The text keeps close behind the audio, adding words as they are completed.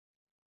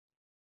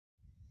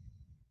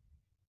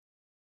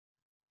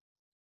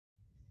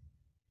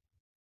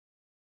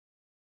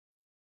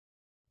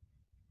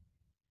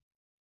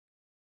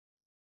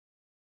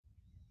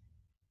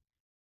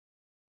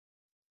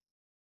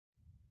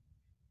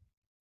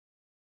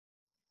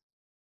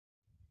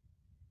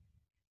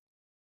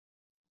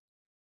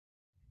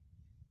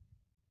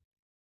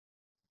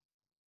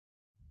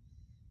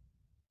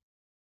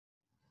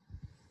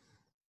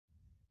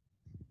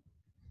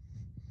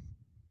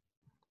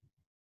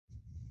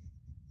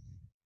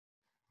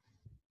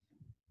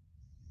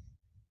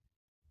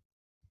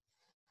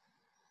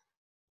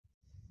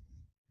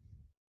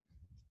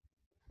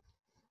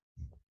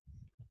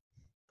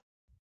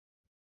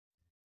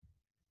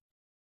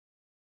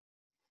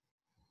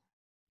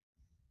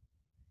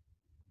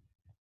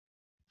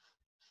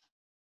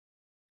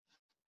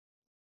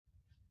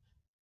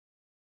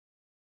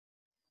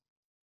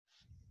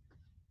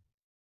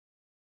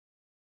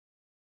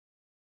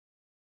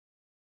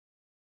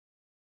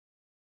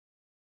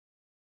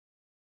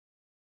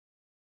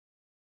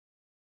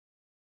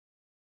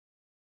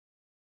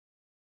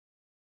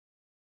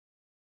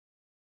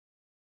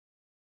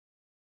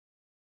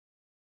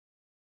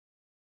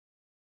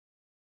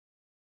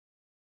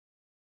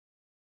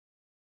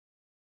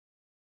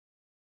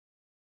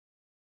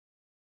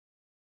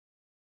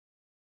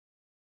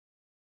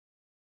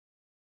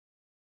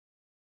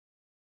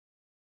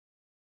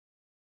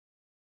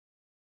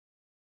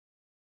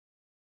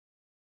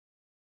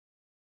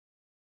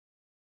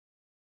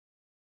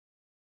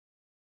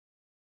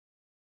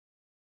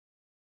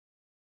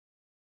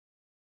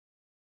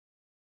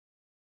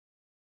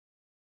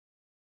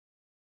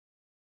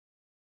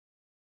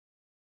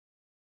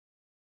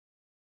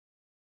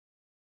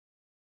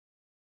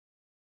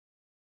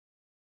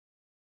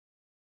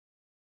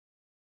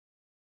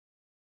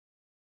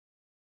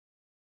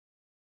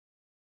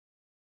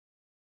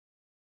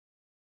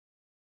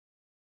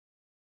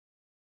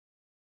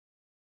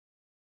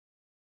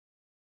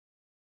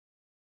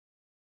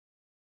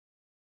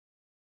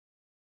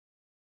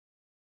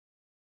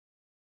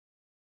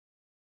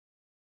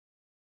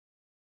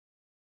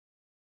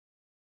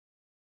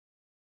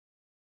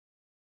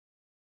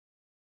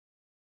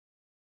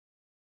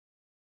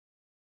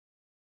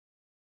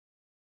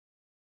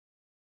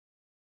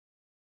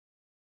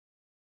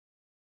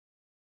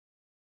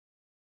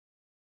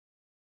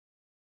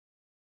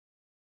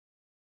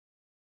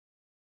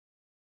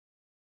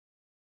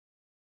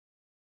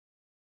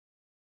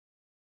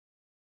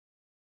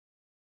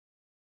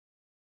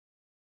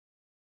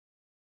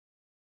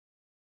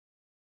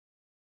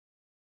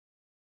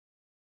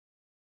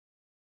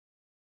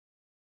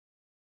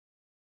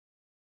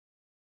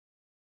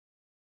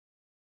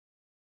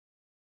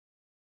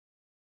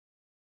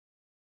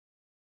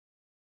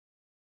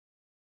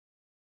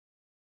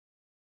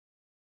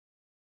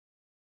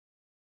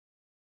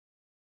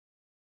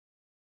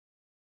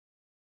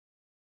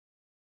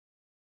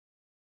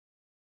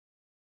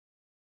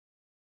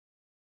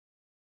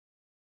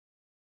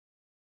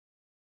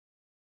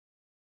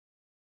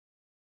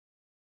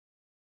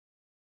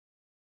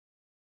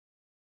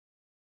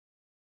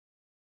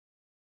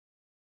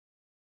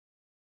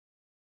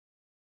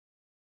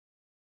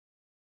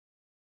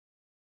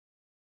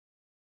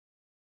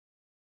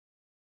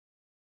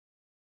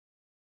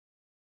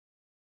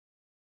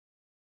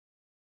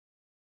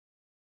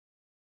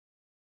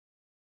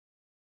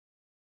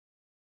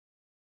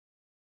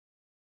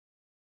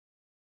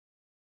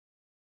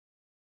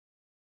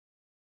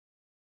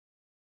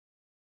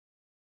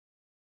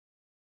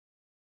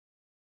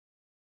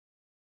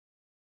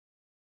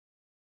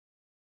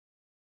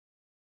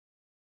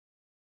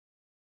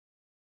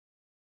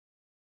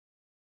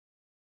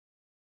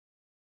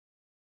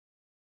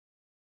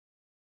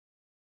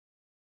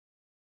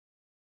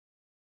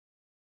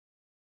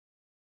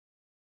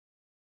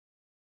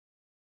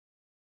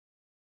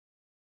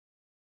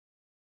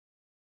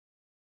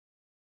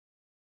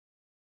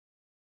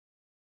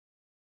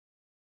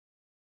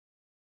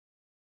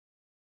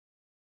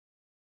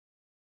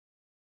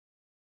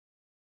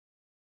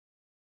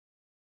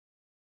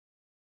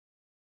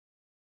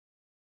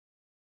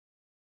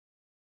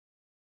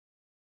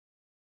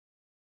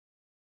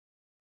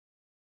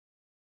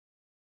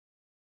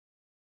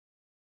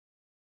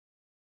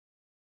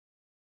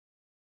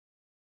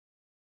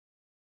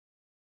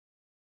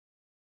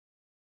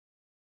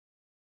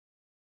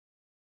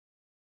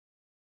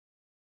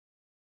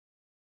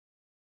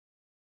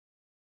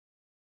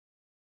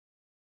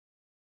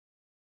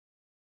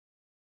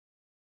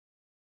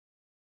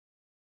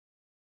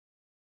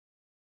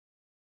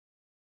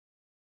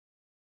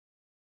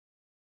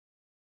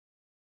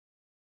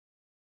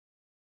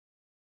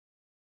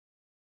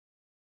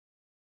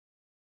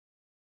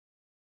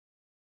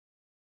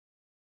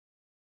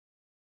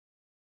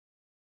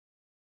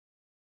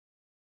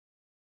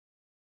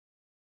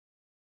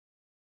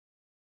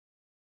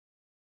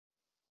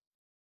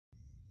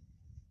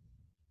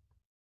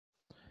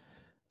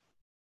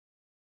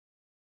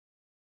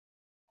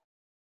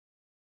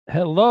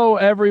Hello,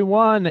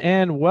 everyone,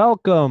 and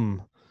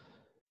welcome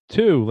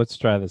to, let's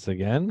try this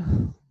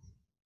again.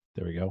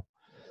 There we go.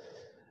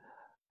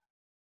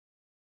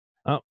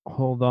 Oh,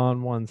 hold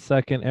on one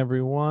second,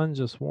 everyone.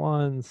 Just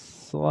one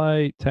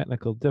slight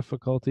technical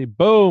difficulty.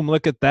 Boom,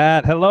 look at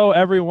that. Hello,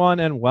 everyone,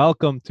 and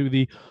welcome to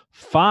the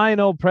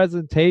final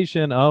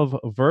presentation of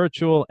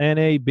Virtual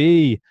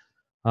NAB.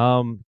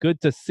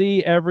 Good to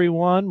see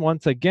everyone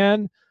once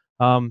again.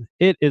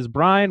 It is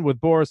Brian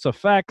with Boris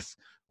Effects.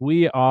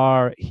 We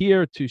are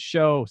here to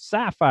show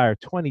Sapphire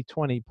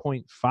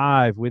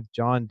 2020.5 with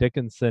John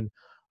Dickinson.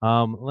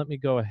 Let me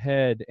go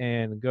ahead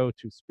and go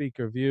to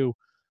speaker view.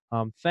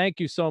 Thank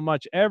you so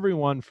much,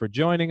 everyone, for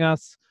joining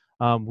us.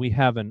 We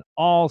have an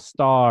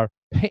all-star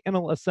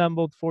panel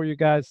assembled for you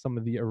guys. Some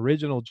of the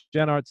original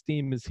Gen Arts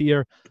team is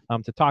here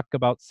to talk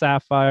about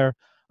Sapphire.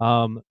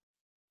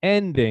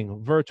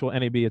 Ending Virtual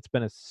NAB. It's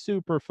been a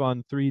super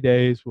fun 3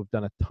 days. We've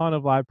done a ton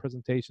of live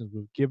presentations.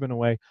 We've given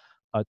away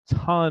a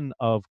ton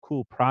of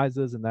cool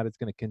prizes, and that is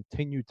going to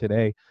continue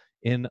today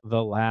in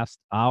the last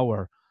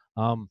hour.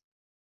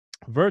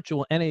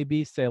 Virtual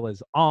NAB sale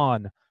is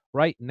on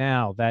right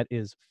now. That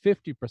is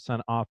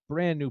 50% off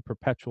brand new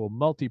perpetual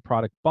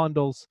multi-product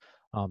bundles.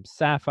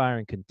 Sapphire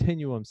and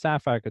Continuum,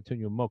 Sapphire,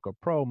 Continuum, Mocha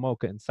Pro,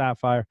 Mocha, and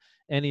Sapphire.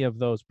 Any of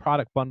those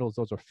product bundles,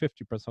 those are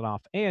 50%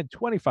 off and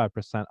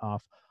 25%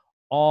 off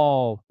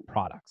all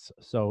products.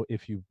 So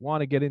if you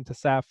want to get into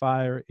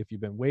Sapphire, if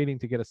you've been waiting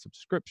to get a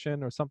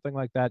subscription or something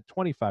like that,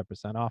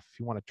 25% off. If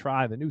you want to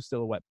try the new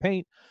Silhouette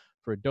paint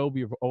for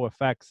Adobe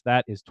Effects,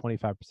 that is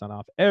 25%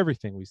 off.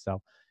 Everything we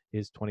sell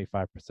is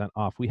 25%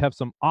 off. We have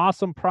some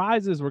awesome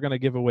prizes we're going to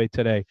give away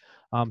today.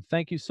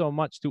 Thank you so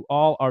much to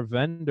all our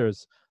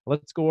vendors.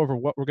 Let's go over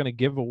what we're going to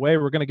give away.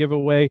 We're going to give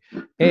away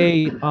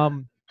a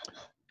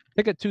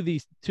ticket to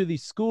the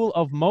School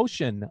of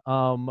Motion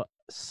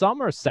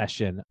summer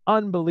session.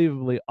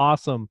 Unbelievably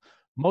awesome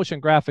motion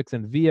graphics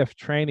and VF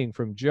training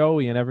from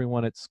Joey and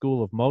everyone at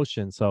School of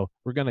Motion. So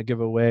we're going to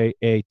give away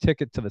a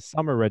ticket to the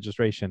summer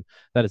registration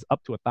that is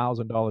up to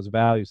 $1,000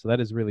 value. So that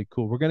is really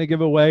cool. We're going to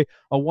give away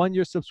a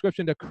 1-year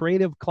subscription to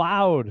Creative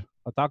Cloud.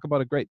 I'll talk about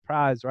a great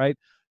prize, right?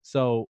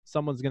 So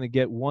someone's going to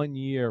get 1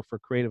 year for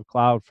Creative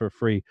Cloud for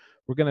free.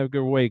 We're going to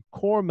give away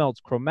Core Melt's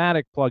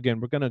Chromatic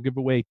plugin. We're going to give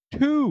away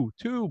two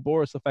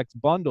Boris Effects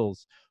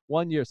bundles,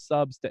 1-year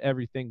subs to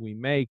everything we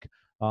make.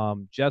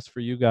 Just for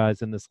you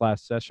guys in this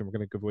last session, we're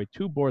going to give away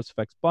 2 Boris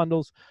Effects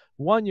bundles,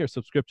 1-year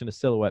subscription to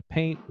Silhouette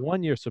Paint,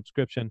 1-year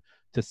subscription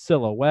to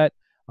Silhouette,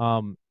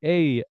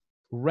 a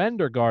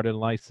Render Garden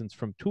license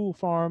from Tool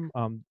Farm,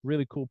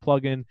 really cool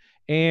plugin,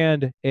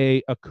 and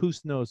a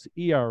Acousnos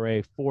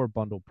ERA 4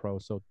 Bundle Pro.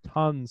 So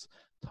tons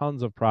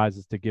of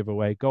prizes to give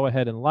away. Go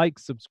ahead and like,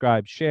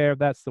 subscribe, share.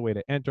 That's the way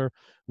to enter.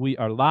 We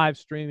are live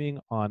streaming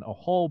on a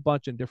whole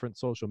bunch of different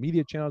social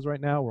media channels right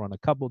now. We're on a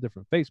couple of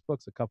different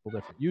Facebooks, a couple of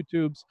different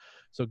YouTubes.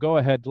 So go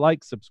ahead,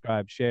 like,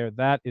 subscribe, share.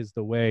 That is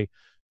the way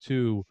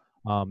to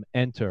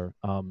enter.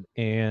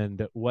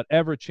 And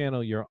whatever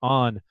channel you're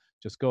on,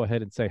 just go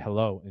ahead and say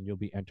hello and you'll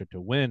be entered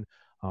to win.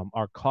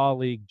 Our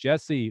colleague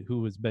Jesse,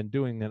 who has been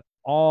doing it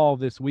all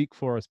this week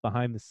for us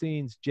behind the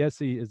scenes,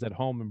 Jesse is at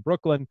home in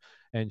Brooklyn,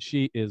 and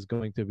she is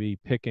going to be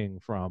picking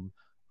from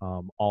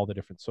all the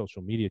different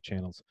social media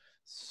channels.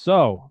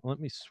 So let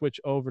me switch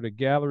over to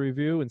gallery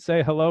view and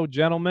say hello,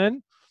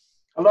 gentlemen.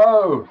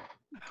 Hello.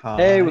 Hi.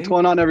 Hey, what's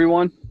going on,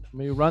 everyone? Let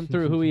me run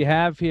through who we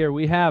have here.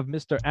 We have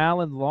Mr.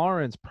 Alan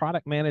Lawrence,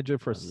 product manager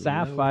for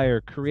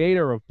Sapphire,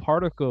 creator of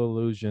Particle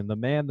Illusion, the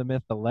man, the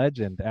myth, the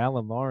legend,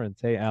 Alan Lawrence.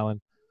 Hey,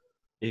 Alan.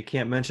 You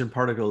can't mention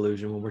particle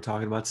illusion when we're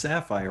talking about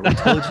Sapphire. We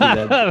told you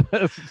that.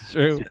 That's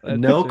true.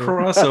 No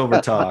crossover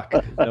talk.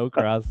 No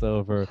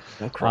crossover.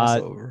 No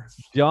crossover.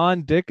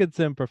 John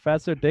Dickinson,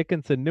 Professor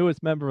Dickinson,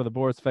 newest member of the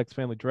Boris Effects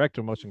family,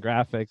 director of motion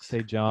graphics.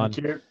 Hey, John.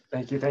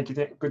 Thank you.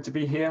 Good to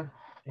be here.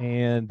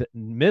 And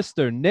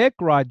Mr. Nick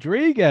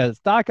Rodriguez,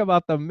 talk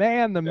about the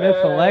man, the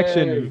myth,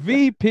 election,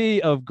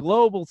 VP of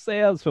global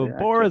sales for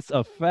Boris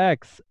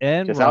Effects.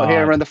 And just out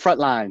here on the front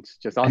lines,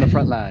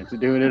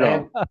 doing it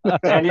all.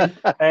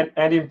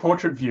 and in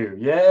portrait view,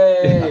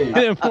 yay!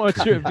 In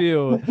portrait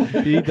view,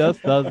 he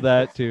just does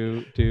that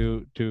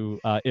to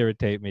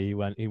irritate me.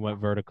 He went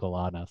vertical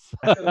on us.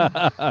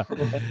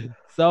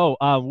 So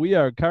we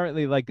are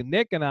currently, like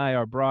Nick and I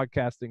are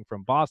broadcasting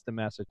from Boston,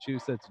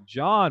 Massachusetts.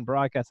 John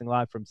broadcasting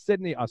live from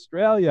Sydney,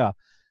 Australia,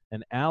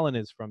 and Alan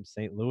is from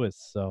St. Louis.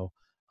 So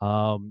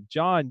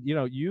John,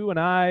 you and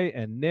I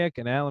and Nick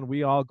and Alan,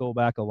 we all go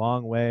back a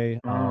long way,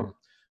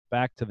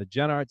 back to the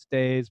Gen Arts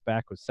days,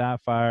 back with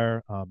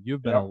Sapphire.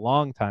 You've been a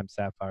long time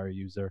Sapphire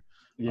user.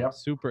 I'm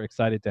super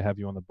excited to have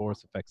you on the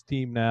Boris Effects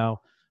team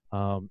now.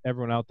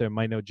 Everyone out there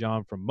might know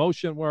John from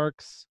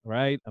MotionWorks,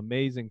 right?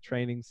 Amazing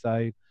training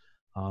site.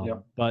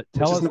 But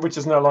which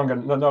is no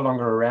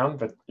longer around,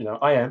 but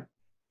I am.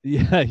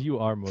 Yeah, you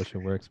are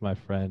MotionWorks, my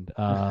friend.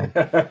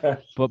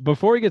 But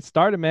before we get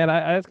started, man,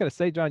 I just gotta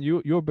say, John,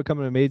 you've become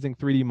an amazing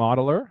 3D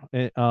modeler.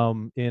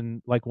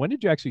 In like, when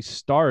did you actually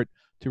start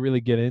to really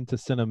get into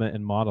cinema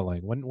and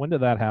modeling? When did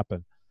that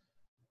happen?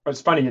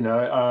 It's funny,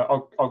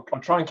 I'll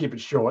try and keep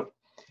it short.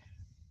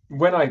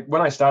 when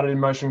I started in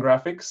motion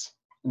graphics,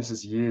 this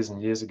is years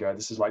and years ago,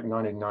 this is like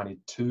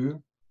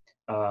 1992,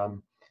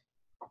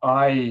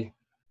 I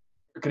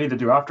could either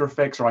do After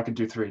Effects or I could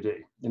do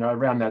 3D. You know,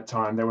 around that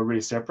time, they were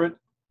really separate,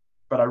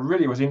 but I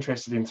really was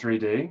interested in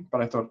 3D,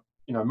 but I thought,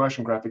 you know,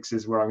 motion graphics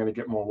is where I'm going to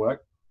get more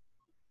work.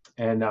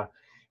 And it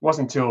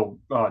wasn't until,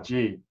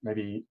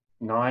 maybe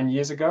 9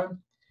 years ago,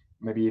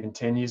 maybe even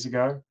 10 years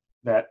ago,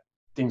 that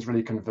things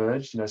really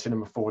converged. You know,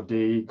 Cinema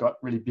 4D got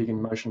really big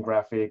in motion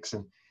graphics,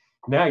 and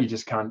now you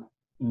just can't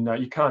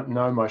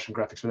know motion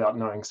graphics without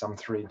knowing some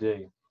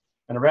 3D.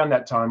 And around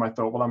that time, I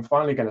thought, well, I'm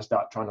finally going to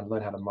start trying to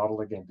learn how to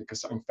model again,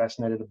 because something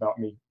fascinated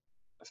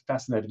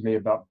me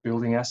about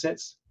building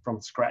assets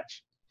from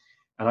scratch.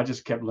 And I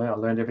just kept learning. I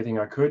learned everything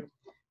I could,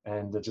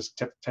 and just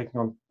kept taking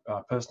on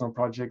personal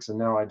projects. And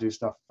now I do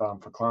stuff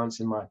for clients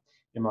in my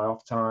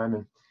off time,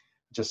 and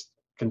just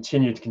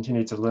continue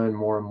to learn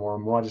more and more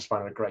and more. I just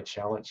find it a great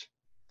challenge.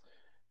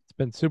 It's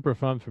been super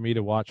fun for me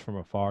to watch from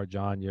afar,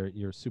 John.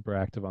 You're super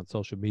active on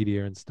social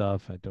media and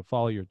stuff, and to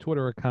follow your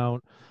Twitter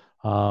account,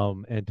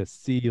 and to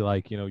see,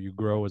 like, you know, you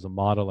grow as a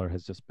modeler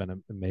has just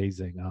been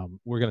amazing.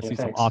 We're going to see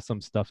some awesome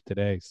stuff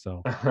today.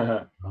 So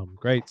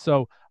great.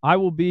 So I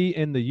will be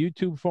in the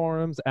YouTube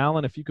forums.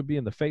 Alan, if you could be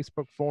in the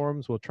Facebook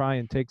forums, we'll try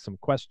and take some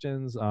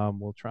questions.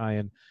 We'll try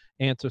and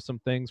answer some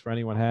things for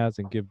anyone has,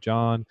 and give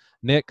John,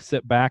 Nick,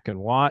 sit back and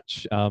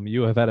watch.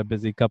 You have had a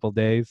busy couple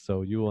days,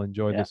 so you will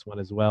enjoy this one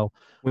as well.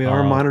 We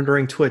are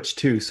monitoring Twitch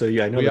too, so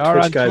yeah, I know the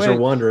Twitch guys are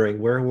wondering.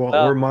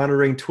 We're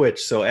monitoring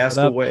Twitch, so ask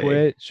away.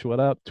 Twitch, what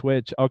up,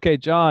 Twitch? Okay,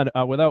 John.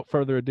 Without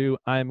further ado,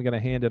 I'm going to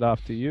hand it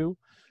off to you.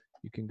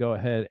 You can go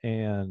ahead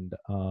and.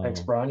 Thanks,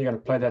 Brian. You're going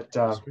to play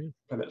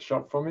that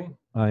shot for me.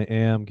 I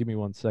am. Give me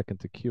 1 second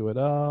to cue it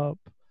up.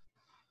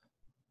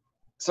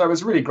 So it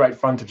was really great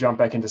fun to jump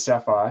back into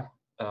Sapphire,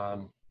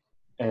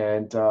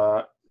 and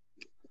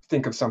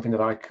think of something that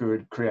I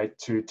could create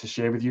to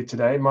share with you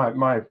today.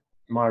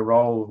 My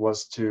role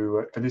was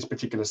for this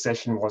particular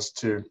session was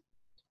to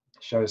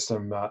show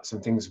some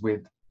things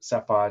with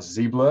Sapphire's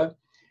Z-Blur.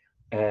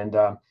 And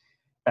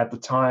at the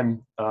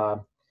time,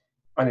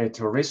 only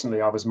until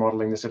recently, I was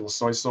modeling this little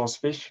soy sauce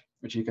fish,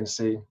 which you can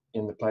see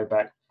in the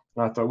playback.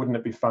 And I thought, wouldn't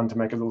it be fun to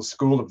make a little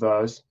school of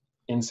those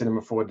in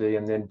Cinema 4D,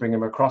 and then bring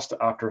them across to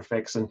After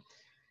Effects and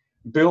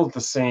build the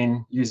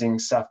scene using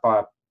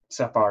Sapphire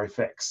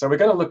effects. So we're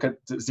going to look at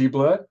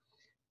Z-Blur,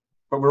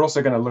 but we're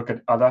also going to look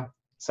at other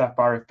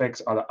Sapphire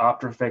effects, other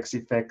After Effects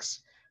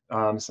effects,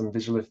 some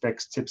visual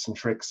effects tips and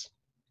tricks,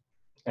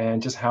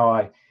 and just how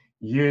I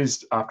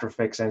used After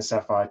Effects and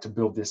Sapphire to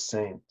build this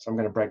scene. So I'm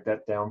going to break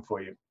that down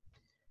for you.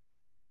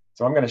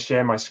 So I'm going to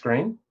share my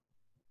screen.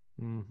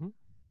 Mm-hmm.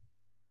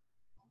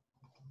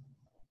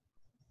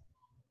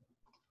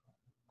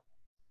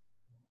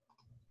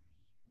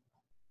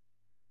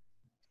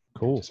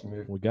 Cool.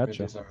 We got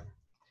you.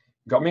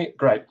 Got me?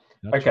 Great.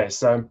 Gotcha. Okay,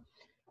 so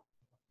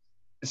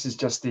this is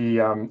just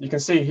the, you can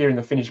see here in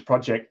the finished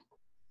project,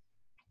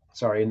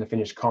 in the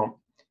finished comp,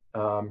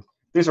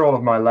 these are all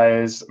of my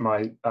layers,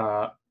 my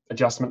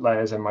adjustment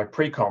layers and my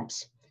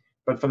pre-comps.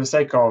 But for the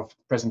sake of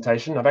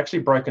presentation, I've actually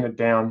broken it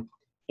down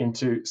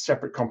into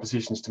separate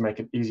compositions to make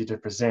it easy to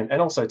present,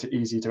 and also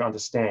easy to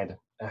understand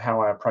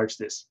how I approach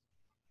this.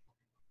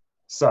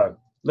 So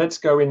let's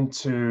go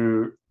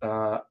into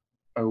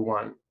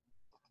 01.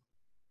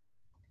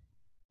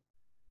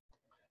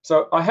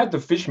 So I had the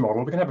fish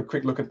model. We can have a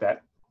quick look at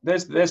that.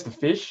 There's the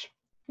fish.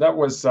 That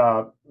was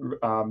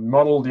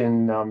modeled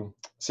in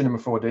Cinema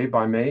 4D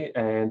by me,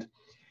 and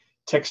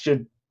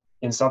textured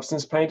in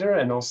Substance Painter,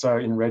 and also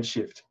in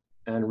Redshift,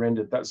 and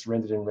rendered. That's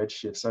rendered in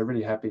Redshift. So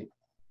really happy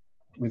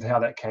with how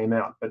that came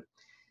out. But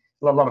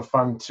a lot of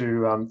fun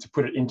to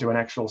put it into an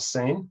actual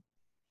scene.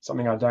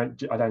 Something I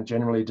don't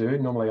generally do.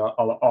 Normally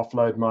I'll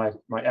offload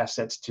my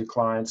assets to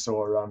clients,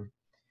 or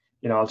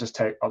you know, I'll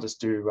just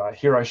do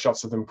hero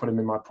shots of them, put them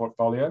in my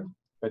portfolio.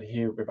 But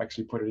here we've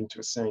actually put it into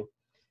a scene.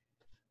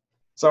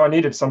 So I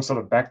needed some sort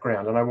of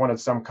background, and I wanted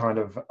some kind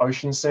of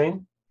ocean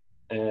scene,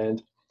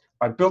 and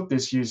I built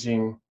this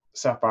using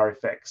Sapphire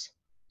effects.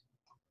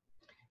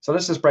 So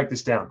let's just break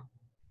this down.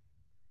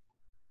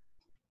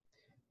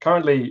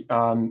 Currently,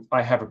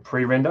 I have a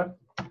pre-render.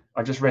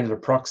 I just rendered a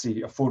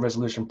proxy, a full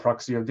resolution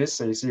proxy of this.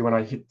 So you see when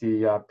I hit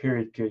the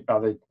period key,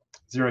 the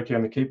 0 key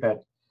on the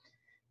keypad,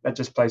 that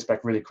just plays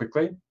back really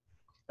quickly.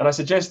 And I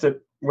suggest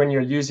that when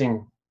you're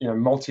using, you know,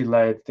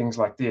 multi-layered things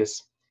like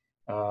this,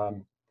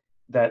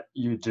 that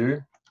you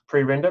do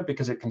pre-render,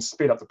 because it can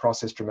speed up the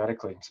process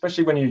dramatically,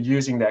 especially when you're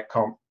using that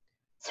comp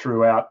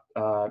throughout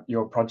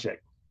your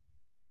project.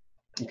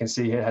 You can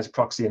see here it has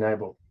proxy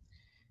enabled.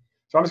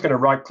 So I'm just going to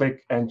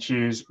right-click and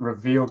choose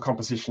Reveal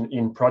Composition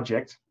in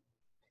Project,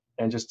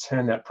 and just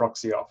turn that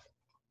proxy off.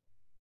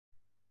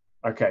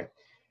 Okay,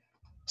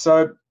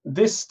 so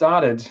this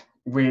started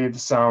with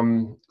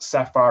some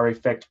Sapphire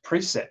Effect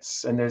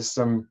presets, and there's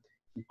some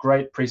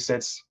great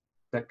presets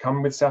that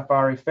come with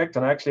Sapphire Effect,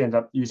 and I actually ended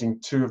up using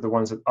 2 of the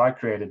ones that I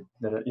created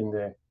that are in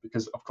there,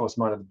 because of course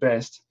mine are the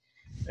best.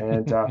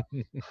 And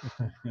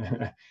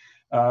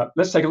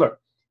let's take a look.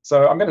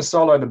 So I'm going to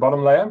solo the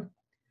bottom layer.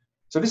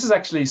 So this is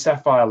actually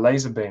Sapphire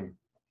laser beam,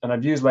 and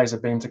I've used laser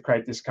beam to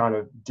create this kind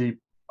of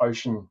deep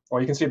ocean,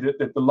 or you can see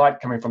the light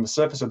coming from the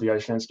surface of the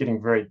ocean. It's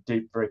getting very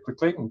deep very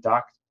quickly and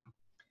dark.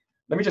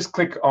 Let me just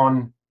click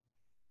on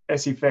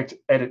S Effect,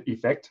 Edit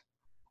Effect.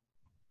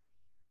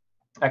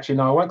 Actually,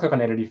 no, I won't click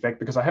on Edit Effect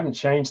because I haven't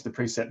changed the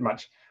preset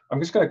much. I'm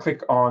just going to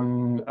click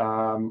on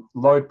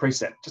Load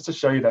Preset, just to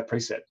show you that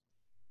preset.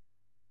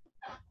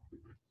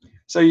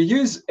 So you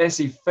use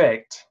S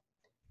Effect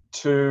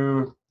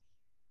to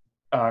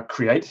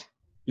create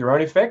your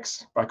own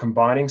effects by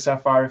combining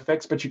Sapphire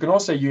effects, but you can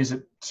also use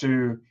it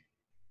to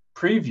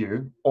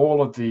preview all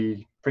of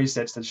the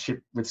presets that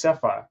ship with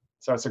Sapphire.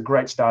 So it's a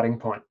great starting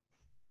point.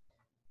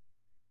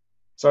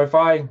 So if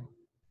I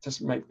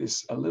just make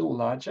this a little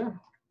larger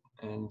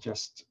and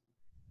just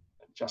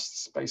adjust the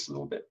space a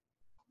little bit.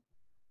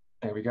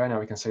 There we go, now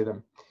we can see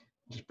them.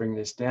 Just bring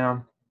this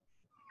down.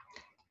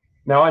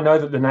 Now I know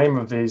that the name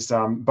of these,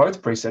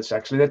 both presets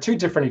actually, they're two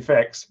different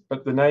effects,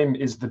 but the name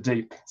is the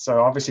Deep. So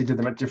I obviously did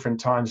them at different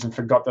times and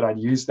forgot that I'd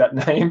used that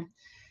name.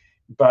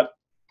 But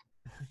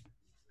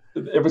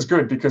it was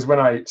good because when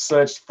I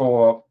searched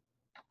for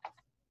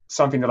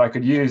something that I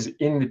could use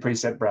in the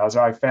preset browser,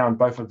 I found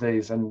both of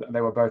these and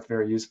they were both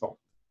very useful.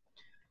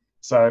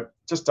 So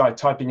just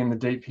typing in the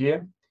Deep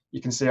here, you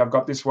can see I've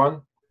got this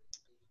one.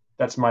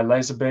 That's my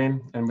laser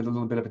beam, and with a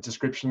little bit of a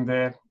description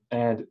there.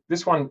 And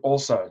this one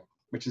also,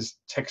 which is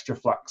texture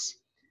flux.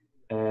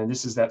 And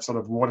this is that sort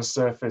of water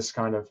surface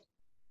kind of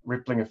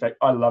rippling effect.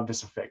 I love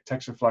this effect.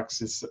 Texture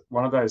flux is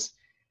one of those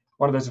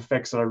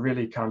effects that I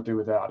really can't do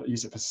without. I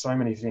use it for so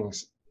many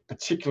things,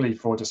 particularly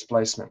for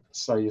displacement.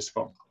 It's so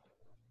useful.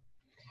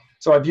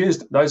 So I've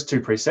used those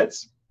two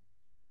presets.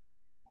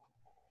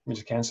 Let me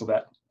just cancel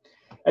that.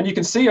 And you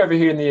can see over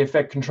here in the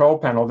effect control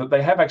panel that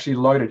they have actually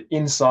loaded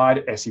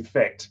inside S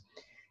Effect.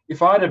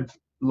 If I'd have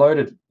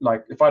loaded,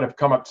 like if I'd have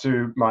come up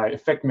to my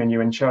effect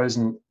menu and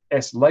chosen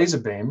S laser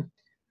beam,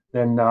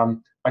 then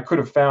I could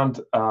have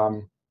found,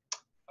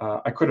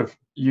 I could have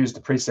used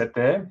the preset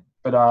there,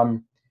 but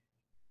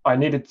I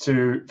needed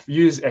to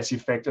use S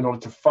Effect in order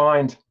to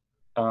find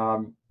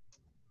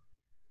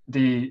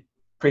the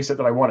preset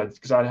that I wanted,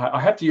 because I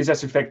had to use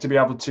S Effect to be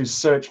able to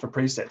search for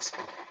presets.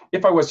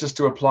 If I was just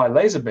to apply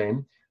laser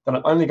beam, then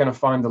I'm only going to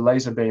find the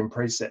laser beam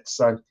presets.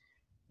 So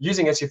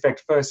using S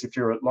Effect first, if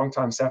you're a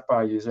long-time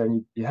Sapphire user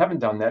and you haven't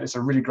done that, it's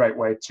a really great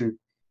way to,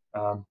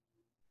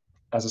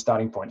 as a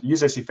starting point,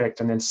 use S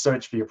Effect and then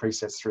search for your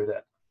presets through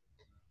that.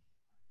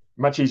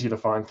 Much easier to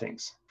find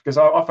things, because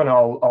often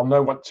I'll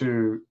know what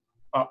to,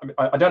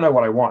 I don't know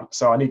what I want,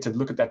 so I need to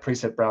look at that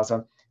preset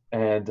browser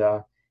and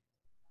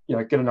you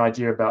know, get an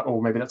idea about,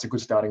 oh, maybe that's a good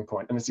starting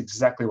point, and it's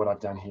exactly what I've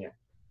done here.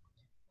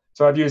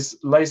 So I've used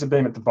laser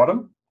beam at the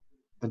bottom,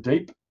 the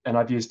Deep, and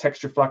I've used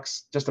texture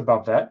flux just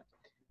above that.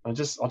 I'll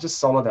just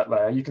solid that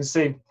layer. You can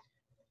see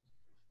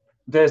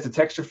there's the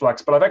texture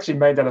flux, but I've actually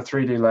made that a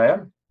 3D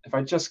layer. If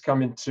I just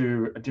come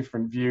into a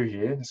different view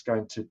here, let's go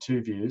into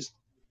two views.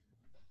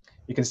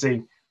 You can see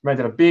I made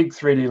that a big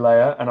 3D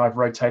layer, and I've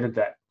rotated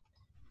that.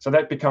 So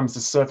that becomes the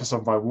surface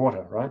of my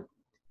water, right?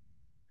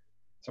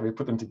 So we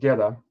put them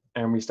together,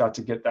 and we start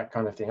to get that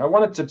kind of thing. I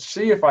wanted to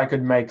see if I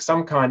could make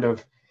some kind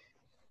of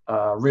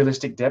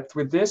realistic depth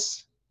with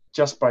this,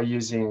 just by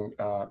using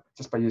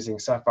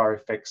Sapphire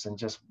effects and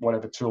just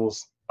whatever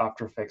tools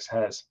After Effects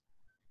has.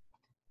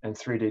 And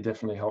 3D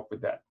definitely helped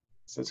with that.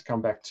 So let's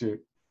come back to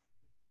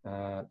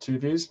two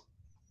views.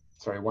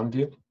 Sorry, one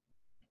view.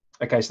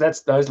 Okay, so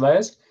that's those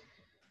layers.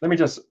 Let me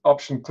just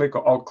Option click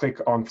or Alt click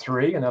on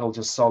 3, and that'll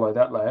just solo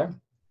that layer.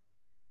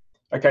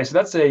 Okay, so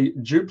that's a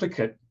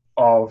duplicate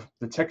of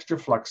the texture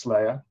flux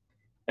layer.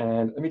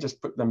 And let me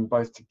just put them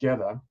both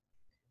together.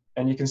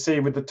 And you can see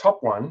with the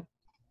top one,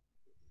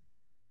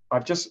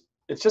 it's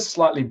just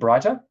slightly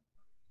brighter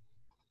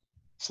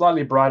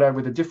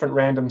with a different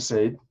random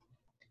seed.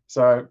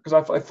 So, because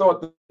I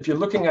thought that if you're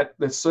looking at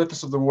the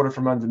surface of the water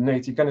from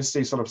underneath, you're going to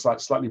see sort of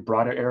slightly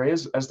brighter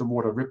areas. As the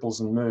water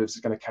ripples and moves,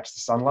 it's going to catch the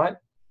sunlight.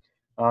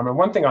 And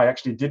one thing I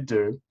actually did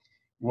do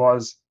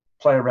was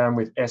play around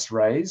with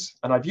S-rays,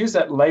 and I've used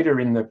that later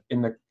in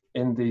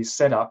the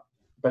setup.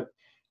 But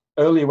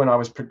earlier when I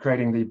was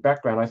creating the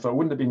background, I thought,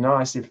 wouldn't it be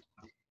nice if,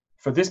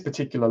 for this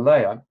particular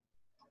layer,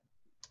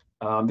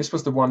 this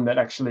was the one that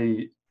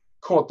actually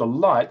caught the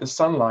light, the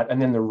sunlight,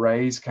 and then the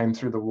rays came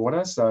through the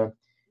water. So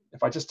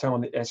if I just turn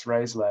on the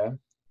S-rays layer,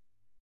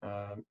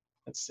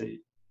 let's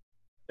see,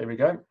 there we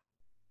go.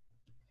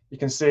 You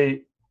can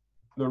see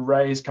the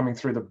rays coming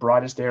through the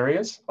brightest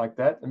areas like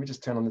that. Let me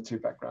just turn on the two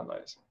background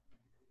layers.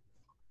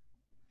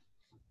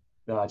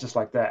 Just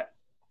like that.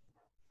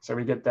 So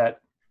we get that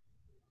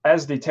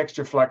as the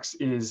texture flux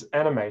is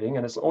animating,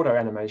 and it's auto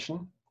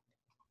animation,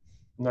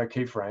 no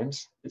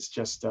keyframes, it's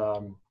just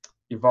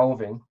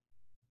evolving.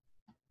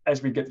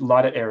 As we get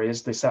lighter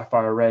areas, the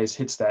Sapphire rays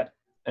hits that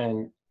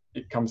and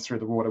it comes through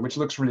the water, which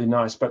looks really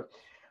nice. But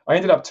I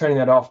ended up turning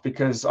that off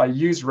because I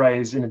use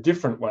rays in a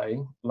different way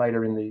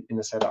later in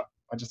the setup.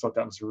 I just thought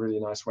that was a really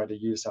nice way to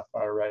use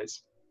Sapphire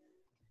rays.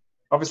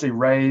 Obviously,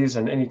 rays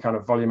and any kind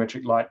of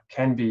volumetric light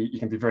you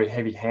can be very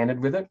heavy-handed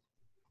with it,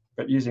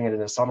 but using it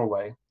in a subtle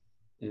way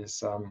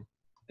is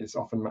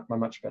often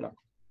much better.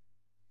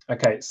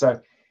 Okay, so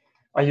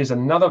I use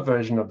another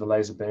version of the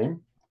laser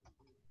beam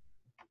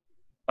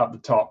up the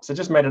top. So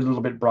just made it a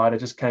little bit brighter,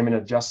 just came in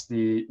and adjust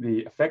the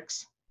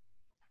effects,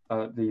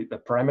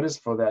 the parameters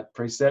for that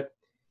preset,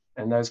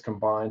 and those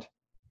combined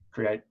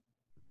create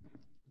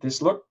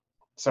this look.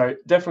 So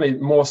definitely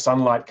more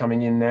sunlight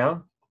coming in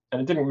now,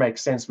 and it didn't make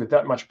sense with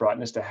that much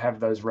brightness to have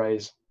those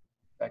rays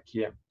back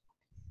here.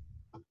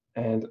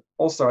 And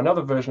also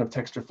another version of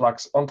texture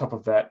flux on top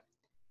of that,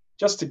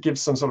 just to give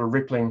some sort of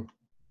rippling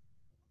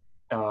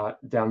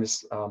down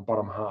this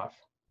bottom half.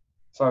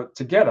 So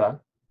together,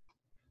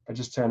 if I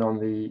just turn on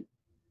the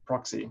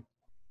proxy,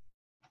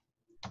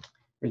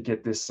 we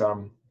get this,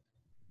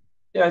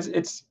 yeah,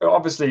 it's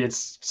obviously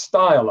it's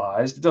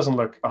stylized. It doesn't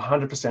look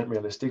 100%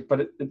 realistic,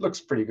 but it looks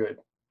pretty good.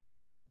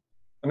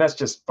 And that's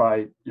just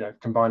by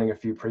combining a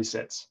few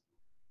presets.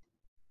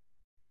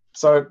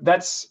 So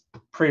that's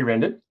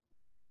pre-rendered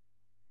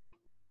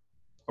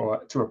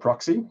or to a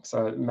proxy,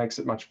 so it makes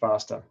it much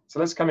faster. So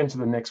let's come into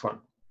the next one,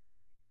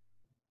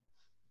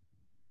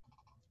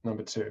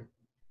 number 2.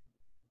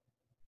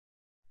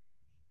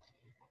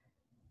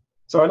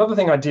 So another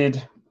thing I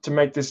did to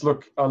make this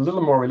look a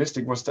little more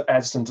realistic was to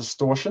add some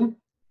distortion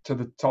to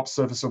the top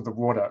surface of the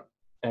water.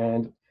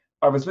 And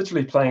I was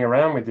literally playing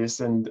around with this,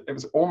 and it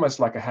was almost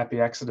like a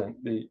happy accident.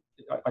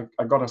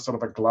 I got a sort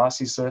of a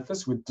glassy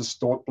surface with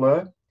distort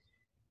blur.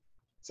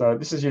 So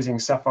this is using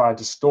Sapphire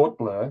distort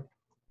blur.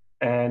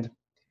 And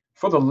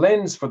for the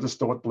lens for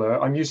distort blur,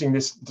 I'm using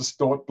this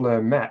distort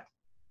blur map.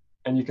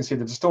 And you can see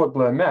the distort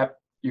blur map,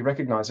 you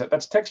recognize that,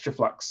 that's texture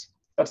flux.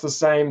 That's the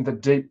same, the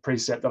deep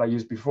preset that I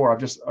used before. I've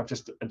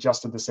just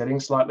adjusted the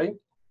settings slightly.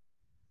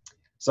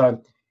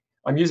 So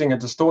I'm using a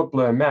distort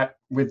blur map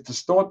with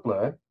distort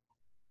blur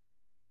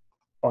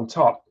on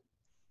top,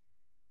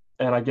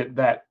 and I get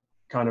that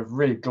kind of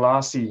really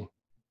glassy,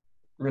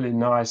 really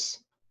nice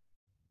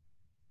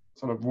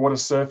sort of water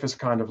surface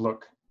kind of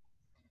look.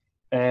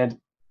 And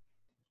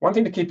one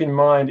thing to keep in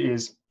mind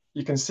is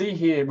you can see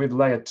here with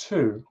layer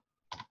 2,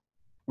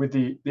 with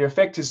the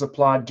effect is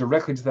applied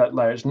directly to that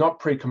layer. It's not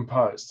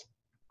pre-composed.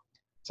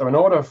 So in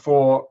order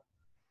for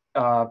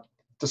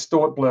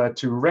distort blur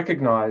to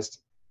recognize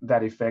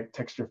that effect,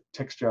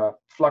 texture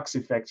flux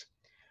effect,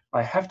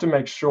 I have to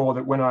make sure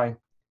that when I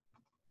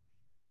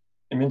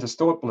am in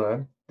distort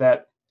blur,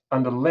 that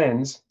under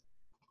lens,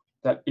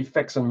 that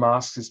effects and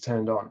masks is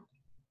turned on.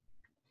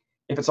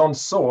 If it's on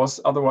source,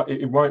 otherwise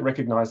it won't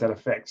recognize that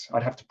effect.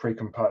 I'd have to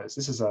pre-compose.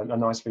 This is a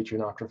nice feature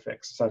in After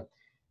Effects. So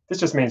this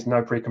just means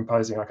no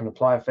pre-composing. I can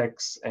apply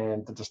effects,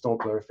 and the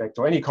distort blur effect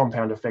or any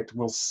compound effect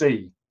will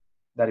see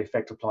that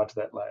effect applied to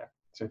that layer.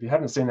 So if you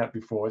haven't seen that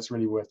before, it's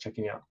really worth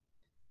checking out.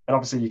 And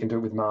obviously you can do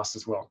it with masks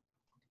as well.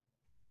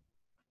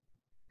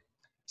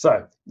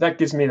 So that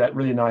gives me that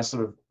really nice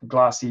sort of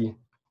glassy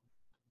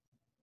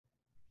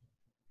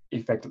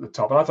effect at the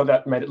top. And I thought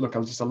that made it look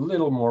just a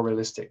little more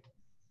realistic.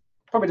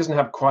 Probably doesn't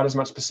have quite as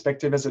much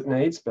perspective as it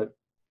needs, but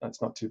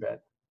that's not too bad.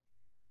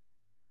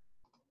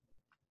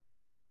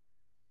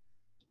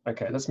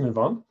 Okay, let's move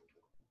on.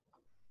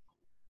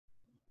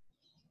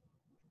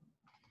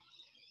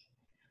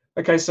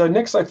 Okay, so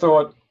next I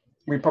thought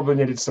we probably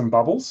needed some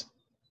bubbles.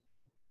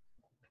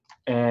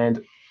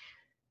 And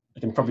you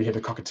can probably hear the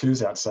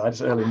cockatoos outside.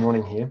 It's early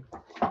morning here.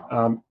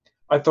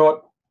 I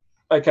thought,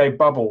 okay,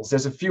 bubbles.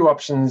 There's a few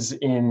options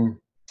in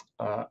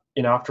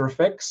After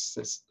Effects.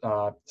 There's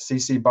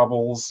CC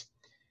bubbles,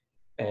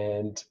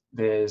 and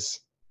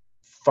there's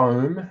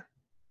foam,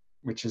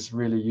 which is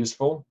really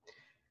useful.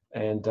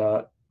 And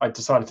I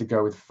decided to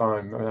go with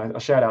foam. I mean, a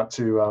shout out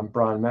to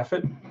Brian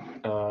Maffett.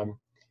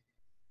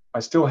 I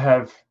still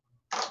have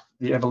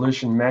the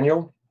Evolution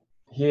manual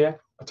here,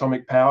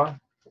 Atomic Power.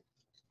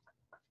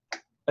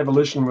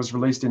 Evolution was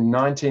released in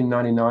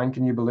 1999,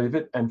 can you believe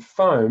it? And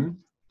foam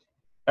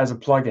as a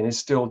plugin is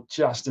still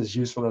just as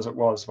useful as it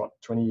was, what,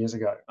 20 years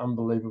ago?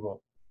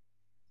 Unbelievable.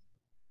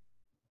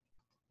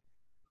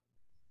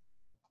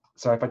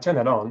 So if I turn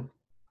that on,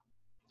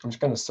 I'm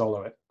just going to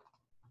solo it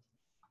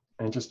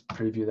and just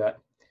preview that.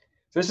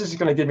 So this is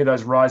going to give me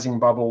those rising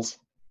bubbles.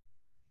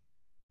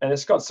 And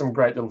it's got some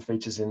great little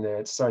features in there.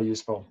 It's so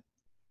useful.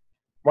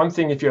 One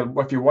thing, if you're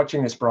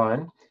watching this,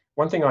 Brian,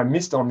 one thing I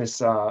missed on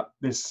this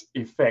this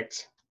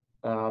effect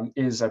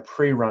is a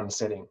pre-run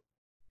setting.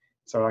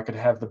 So I could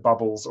have the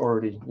bubbles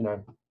already,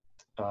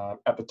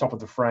 at the top of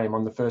the frame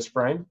on the first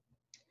frame.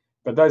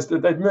 But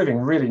they're moving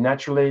really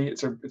naturally.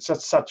 It's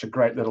just such a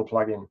great little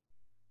plugin,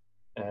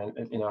 and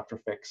in After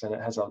Effects, and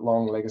it has a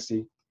long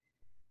legacy.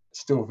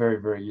 Still very,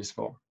 very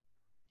useful.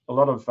 A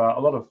lot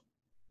of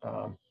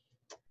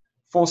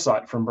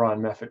foresight from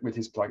Brian Maffett with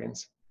his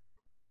plugins.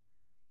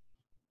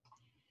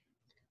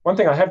 One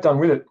thing I have done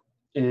with it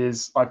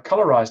is I've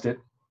colorized it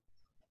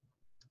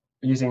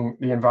using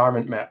the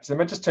environment map. So let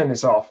me just turn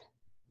this off.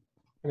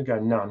 I'm going to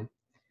go none.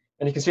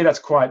 And you can see that's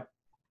quite,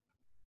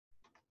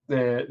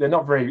 they're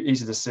not very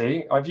easy to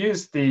see. I've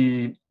used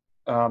the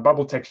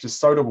bubble texture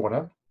soda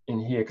water in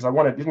here because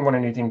didn't want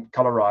anything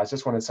colorized,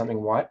 just wanted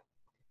something white.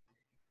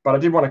 But I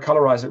did want to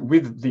colorize it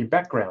with the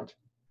background.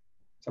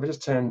 So we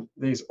just turn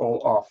these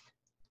all off.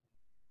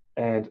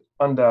 And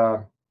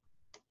under,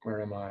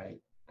 where am I?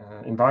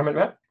 Environment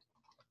map.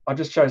 I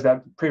just chose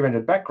that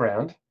pre-rendered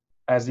background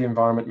as the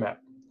environment map.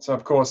 So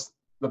of course,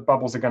 the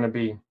bubbles are going to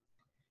be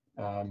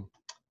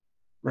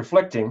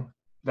reflecting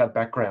that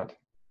background,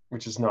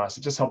 which is nice.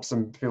 It just helps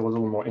them feel a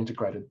little more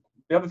integrated.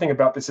 The other thing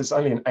about this is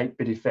only an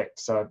 8-bit effect,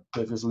 so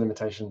there's a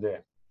limitation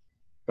there.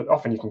 But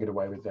often you can get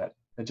away with that.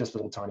 They're just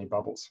little tiny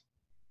bubbles.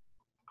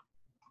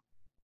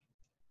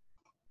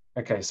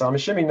 Okay, so I'm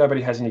assuming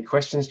nobody has any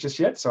questions just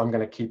yet, so I'm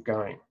going to keep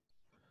going.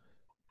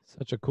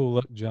 Such a cool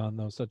look, John,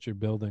 though. Such your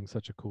building,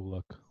 such a cool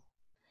look.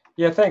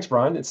 Yeah, thanks,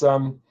 Brian. It's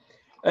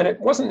and it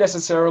wasn't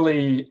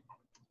necessarily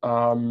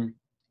and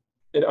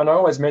I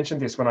always mention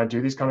this when I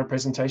do these kind of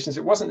presentations,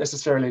 it wasn't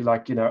necessarily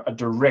like, you know, a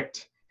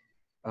direct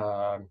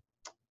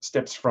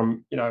steps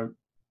from, you know,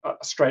 a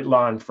straight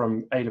line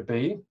from A to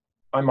B.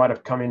 I might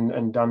have come in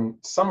and done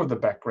some of the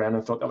background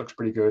and thought that looks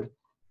pretty good,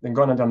 then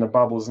gone and done the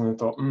bubbles and then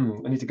thought,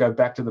 I need to go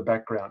back to the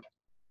background.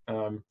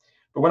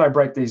 But when I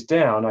break these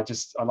down, I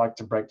like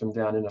to break them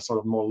down in a sort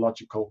of more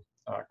logical,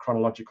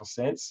 chronological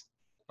sense,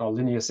 or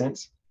linear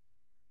sense.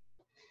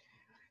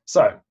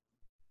 So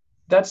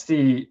that's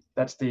the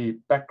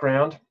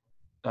background,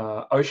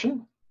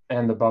 ocean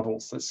and the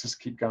bubbles. Let's just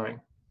keep going.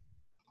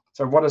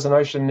 So what does an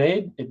ocean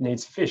need? It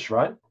needs fish,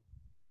 right?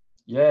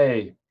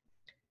 Yay.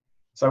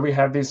 So we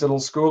have this little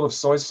school of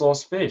soy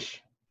sauce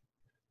fish.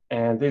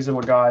 And these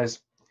little guys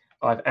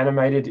I've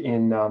animated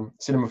in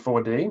Cinema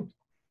 4D.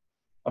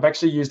 I've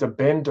actually used a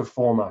bend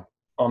deformer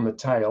on the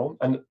tail.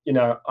 And, you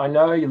know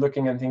you're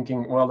looking and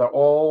thinking, well, they're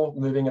all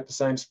moving at the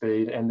same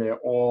speed and they're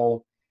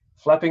all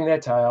flapping their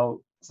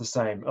tail the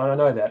same. And I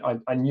know that.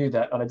 I knew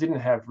that. And I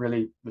didn't have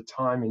really the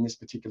time in this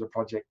particular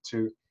project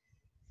to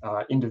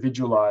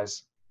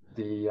individualize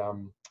the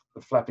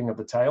flapping of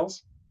the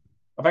tails.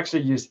 I've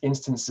actually used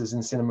instances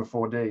in Cinema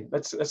 4D.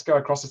 Let's go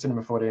across to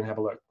Cinema 4D and have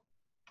a look.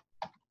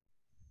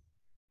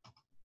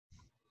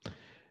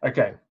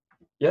 Okay.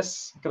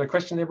 Yes, got a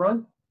question there,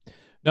 Brian?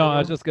 No, I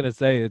was just going to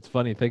say, it's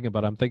funny thinking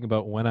about, I'm thinking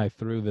about when I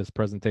threw this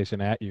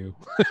presentation at you.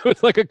 It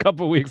was like a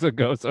couple of weeks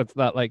ago, so it's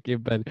not like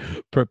you've been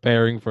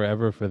preparing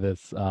forever for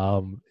this.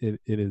 It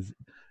is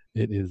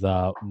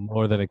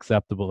more than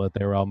acceptable that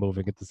they were all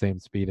moving at the same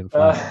speed and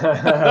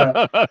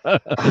flat.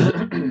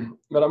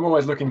 But I'm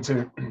always looking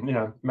to,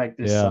 make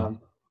this,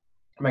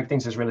 make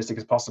things as realistic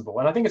as possible.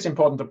 And I think it's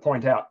important to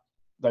point out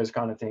those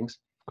kind of things.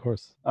 Of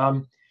course.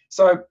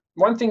 So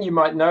one thing you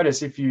might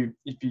notice if you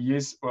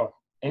use, well,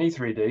 any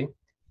 3D,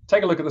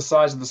 take a look at the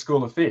size of the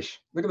school of fish.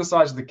 Look at the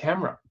size of the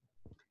camera.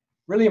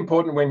 Really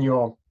important when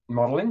you're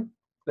modeling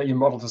that you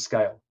model to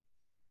scale.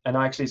 And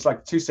actually, it's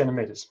like 2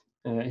 centimeters.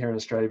 Here in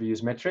Australia, we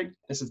use metric.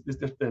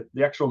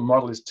 The actual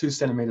model is 2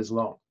 centimeters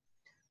long.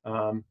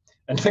 And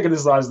look at the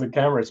size of the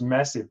camera. It's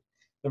massive.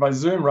 If I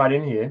zoom right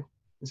in here,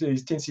 you see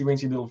these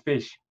teensy-weensy little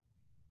fish.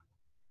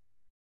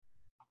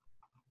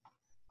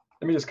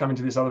 Let me just come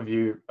into this other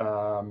view.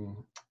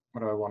 What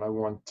do I want? I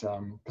want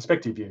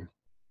perspective view.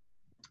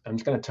 I'm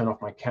just going to turn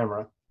off my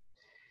camera.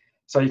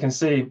 So you can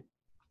see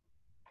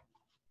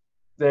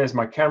there's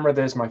my camera,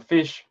 there's my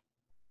fish,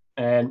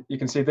 and you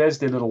can see there's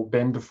the little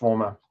bend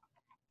deformer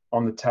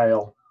on the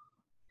tail.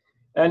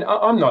 And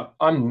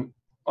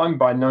I'm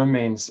by no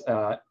means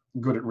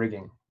good at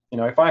rigging.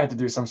 If I had to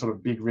do some sort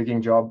of big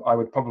rigging job, I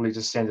would probably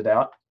just send it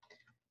out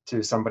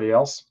to somebody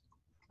else.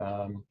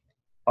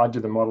 I'd do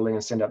the modeling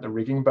and send out the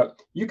rigging,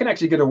 but you can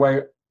actually get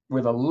away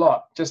with a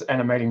lot just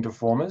animating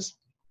deformers.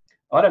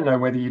 I don't know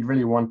whether you'd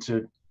really want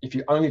to, if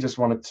you only just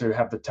wanted to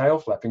have the tail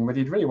flapping, whether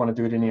you'd really want to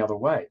do it any other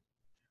way.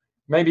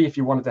 Maybe if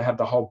you wanted to have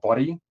the whole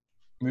body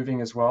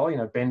moving as well,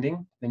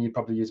 bending, then you'd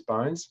probably use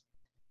bones.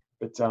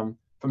 But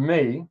for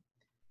me,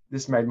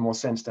 this made more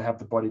sense to have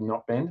the body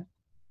not bend.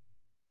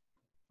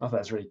 I thought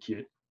that's really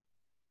cute.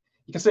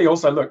 You can see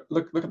also,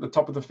 look at the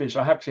top of the fish.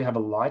 I actually have a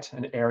light,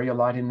 an area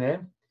light in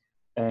there.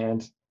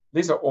 And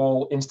these are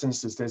all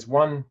instances. There's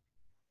one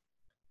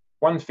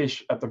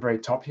fish at the very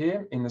top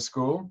here in the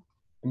school.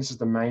 And this is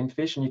the main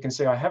fish. And you can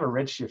see I have a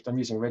redshift. I'm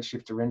using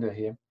redshift to render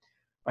here.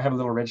 I have a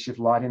little redshift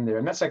light in there.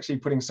 And that's actually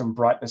putting some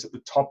brightness at the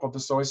top of the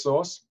soy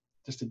sauce,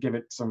 just to give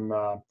it some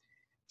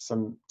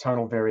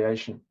tonal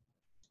variation.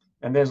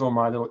 And there's all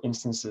my little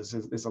instances.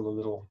 There's a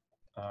little,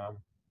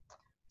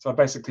 so I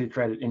basically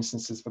created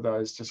instances for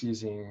those just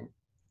using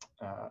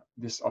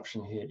this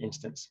option here,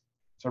 instance.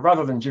 So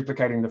rather than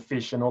duplicating the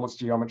fish and all its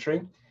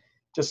geometry,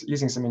 just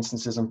using some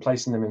instances and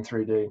placing them in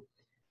 3D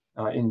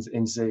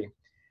in Z.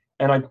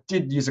 And I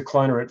did use a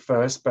cloner at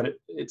first, but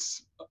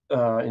it's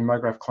in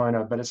MoGraph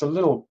Cloner, but it was a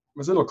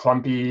little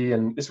clumpy,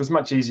 and this was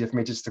much easier for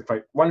me just to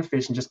create one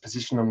fish and just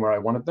position them where I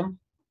wanted them.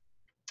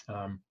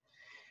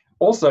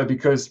 Also,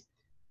 because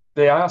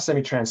they are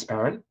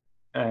semi-transparent,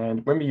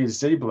 and when we use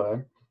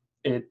Z-blur,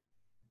 it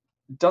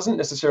doesn't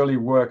necessarily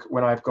work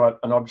when I've got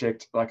an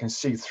object that I can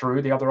see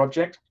through the other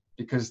object,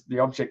 because the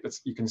object that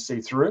you can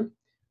see through,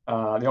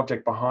 the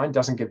object behind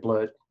doesn't get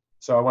blurred.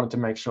 So I wanted to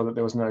make sure that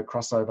there was no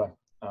crossover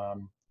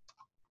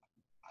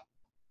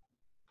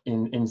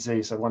in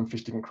Z, so one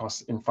fish didn't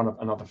cross in front of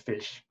another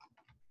fish.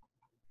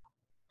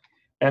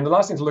 And the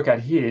last thing to look at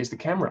here is the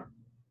camera.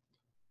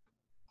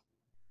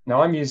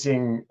 Now I'm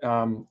using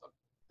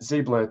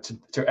Z-Blur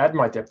to add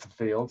my depth of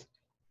field.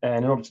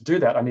 And in order to do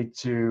that, I need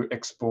to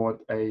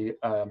export a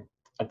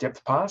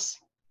depth pass.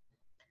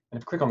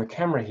 And if I click on the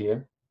camera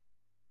here,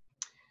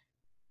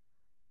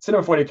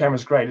 Cinema 4D camera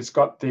is great. It's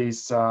got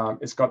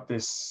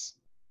this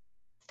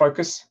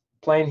focus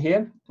plane here.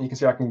 And you can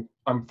see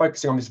I'm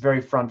focusing on this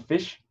very front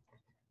fish.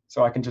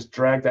 So I can just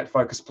drag that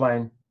focus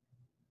plane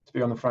to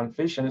be on the front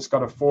fish, and it's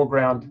got a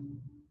foreground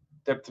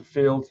depth of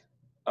field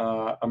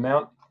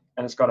amount,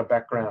 and it's got a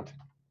background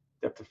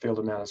depth of field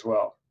amount as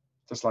well,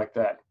 just like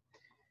that.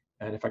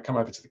 And if I come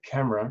over to the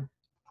camera,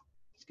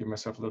 just give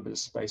myself a little bit of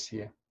space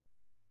here,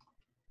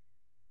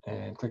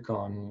 and click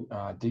on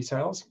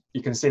details,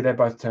 you can see they're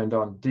both turned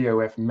on.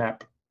 DOF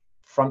map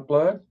front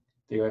blur,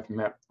 DOF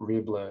map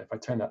rear blur. If I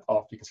turn that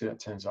off, you can see that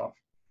turns off.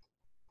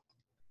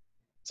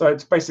 So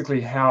it's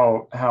basically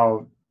how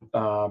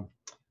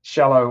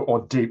shallow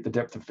or deep the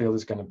depth of field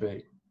is going to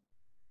be.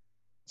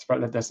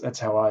 That's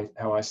how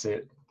I see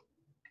it.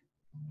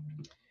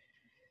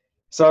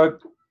 So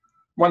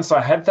once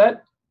I had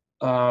that,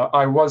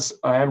 I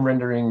am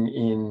rendering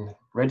in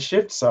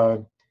Redshift.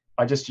 So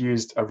I just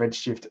used a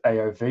Redshift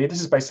AOV.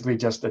 This is basically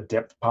just a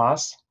depth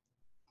pass,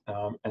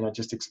 and I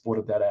just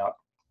exported that out.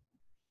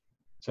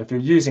 So if you're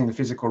using the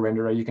physical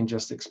renderer, you can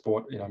just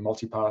export,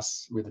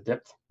 multi-pass with a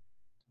depth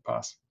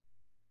pass.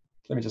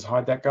 Let me just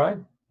hide that guy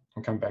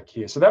and come back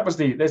here. So that was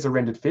there's a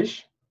rendered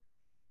fish.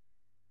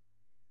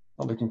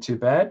 Not looking too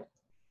bad.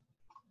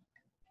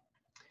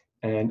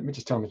 And let me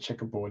just turn on the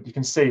checkerboard. You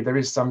can see there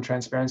is some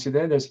transparency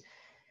there.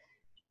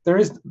 There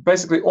is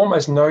basically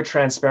almost no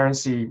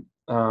transparency,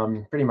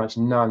 pretty much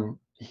none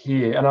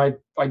here. And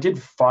I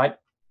did fight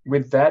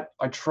with that.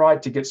 I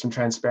tried to get some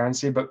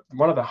transparency, but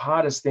one of the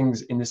hardest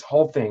things in this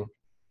whole thing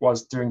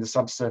was doing the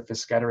subsurface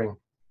scattering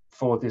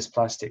for this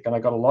plastic. And I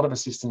got a lot of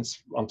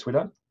assistance on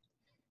Twitter.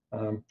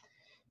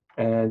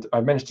 And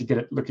I managed to get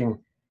it looking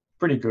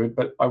pretty good,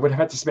 but I would have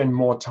had to spend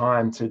more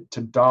time to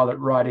dial it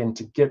right in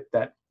to get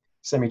that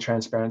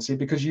semi-transparency,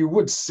 because you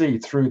would see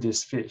through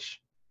this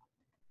fish.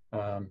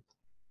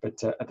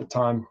 But at the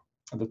time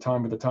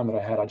that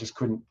I had, I just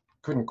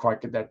couldn't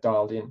quite get that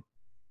dialed in.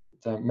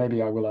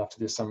 Maybe I will after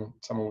this. Someone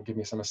will give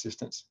me some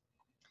assistance.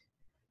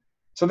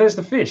 So there's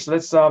the fish.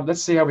 So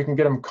let's see how we can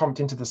get them comped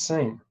into the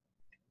scene.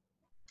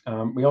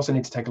 We also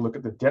need to take a look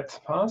at the depth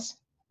pass.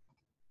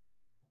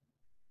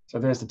 So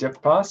there's the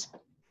depth pass,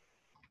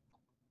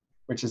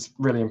 which is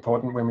really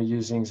important when we're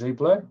using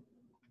Z-Blur.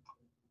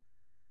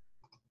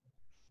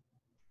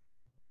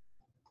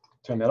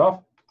 Turn that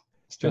off.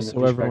 Just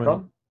so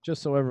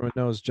everyone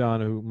knows,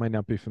 John, who might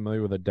not be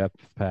familiar with a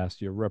depth pass,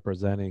 you're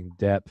representing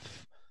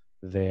depth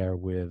there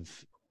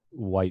with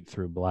white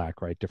through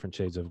black, right? Different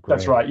shades of gray.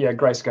 That's right. Yeah,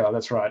 grayscale.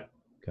 That's right.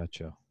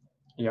 Gotcha.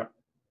 Yeah.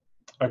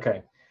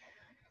 Okay.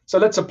 So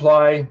let's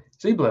apply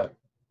Z-Blur.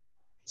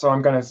 So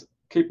I'm going to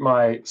keep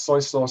my soy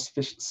sauce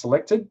fish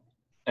selected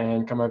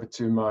and come over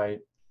to my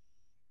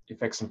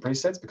effects and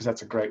presets, because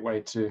that's a great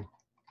way to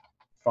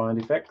find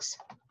effects.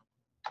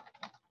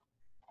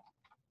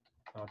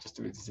 I'll just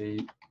do it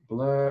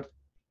Z-Blur.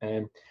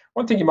 And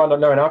one thing you might not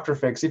know in After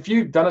Effects, if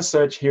you've done a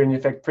search here in the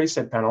effect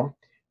preset panel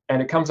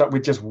and it comes up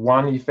with just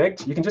one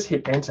effect, you can just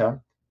hit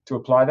enter to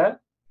apply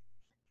that,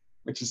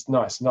 which is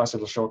nice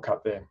little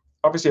shortcut there.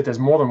 Obviously, if there's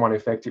more than one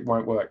effect, it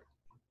won't work.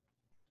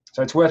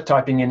 So it's worth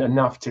typing in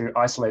enough to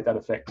isolate that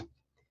effect.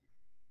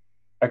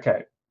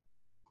 Okay.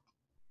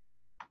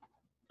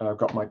 I've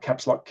got my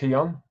caps lock key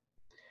on.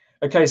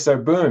 Okay, so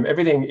boom,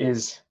 everything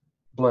is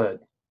blurred.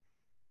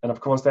 And of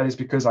course, that is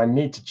because I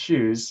need to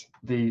choose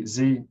the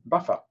Z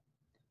buffer.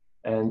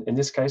 And in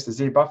this case, the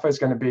Z buffer is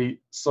going to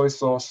be Soy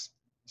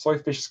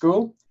Fish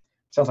School.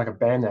 Sounds like a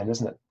band name,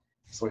 doesn't it?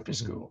 Soy Fish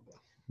School.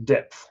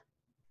 Depth.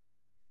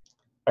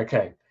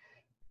 Okay,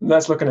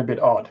 that's looking a bit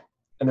odd.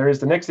 And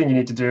the next thing you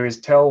need to do is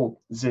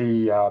tell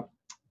Z-Blur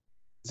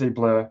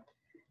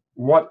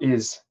what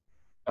is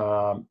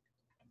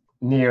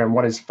near and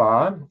what is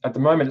far. At the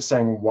moment, it's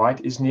saying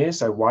white is near,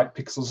 so white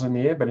pixels are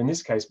near, but in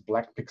this case,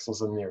 black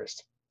pixels are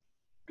nearest,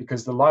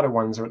 because the lighter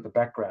ones are at the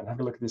background. Have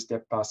a look at this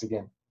depth pass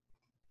again.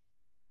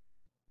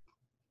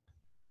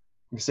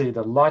 You see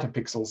the lighter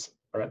pixels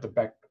are at the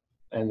back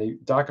and the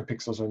darker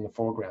pixels are in the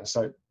foreground,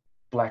 so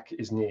black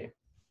is near.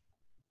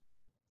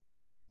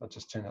 I'll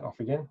just turn that off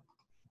again.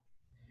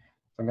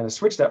 I'm going to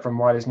switch that from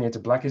white is near to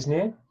black is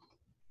near.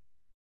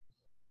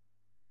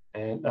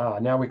 And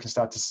now we can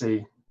start to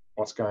see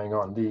what's going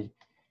on. The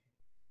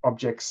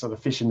objects, so the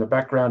fish in the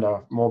background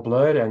are more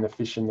blurred and the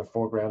fish in the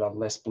foreground are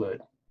less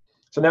blurred.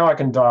 So now I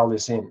can dial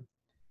this in.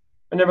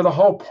 Remember, the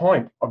whole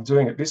point of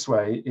doing it this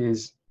way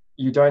is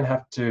you don't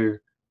have to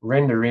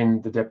render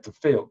in the depth of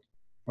field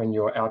when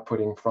you're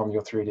outputting from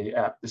your 3D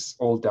app. This is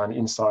all done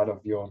inside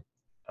of your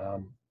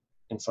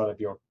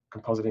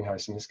compositing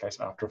host, in this case,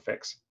 After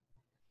Effects.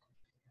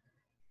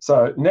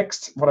 So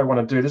next, what I want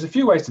to do, there's a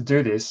few ways to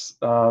do this.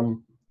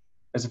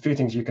 There's a few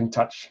things you can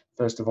touch,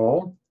 first of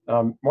all.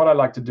 What I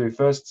like to do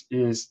first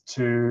is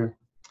to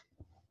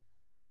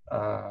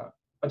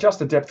adjust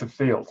the depth of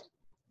field.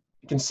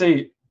 you can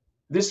see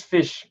this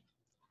fish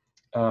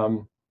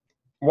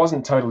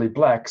wasn't totally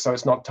black, so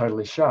it's not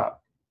totally sharp.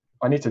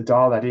 I need to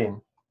dial that in.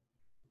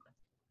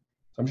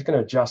 So I'm just going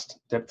to adjust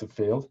depth of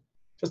field.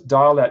 Just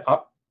dial that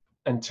up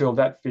until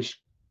that fish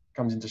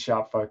comes into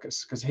sharp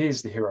focus, because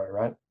he's the hero,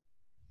 right?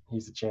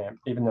 He's the champ,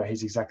 even though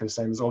he's exactly the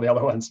same as all the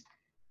other ones.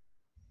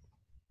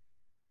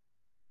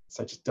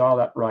 So just dial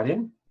that right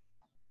in.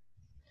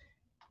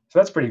 So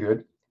that's pretty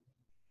good.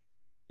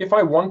 If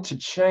I want to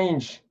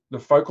change the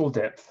focal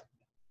depth,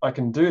 I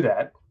can do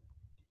that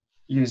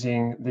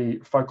using the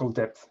focal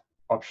depth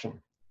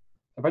option.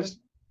 If I just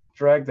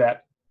drag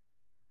that,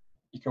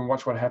 you can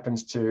watch what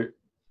happens to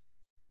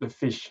the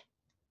fish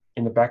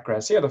in the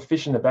background. See how the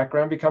fish in the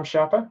background becomes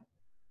sharper?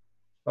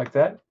 Like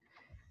that.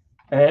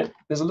 And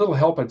there's a little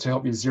helper to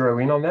help you zero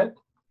in on that.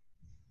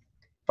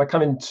 If I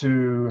come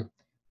into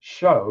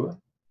show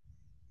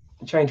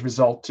and change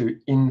result to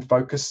in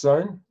focus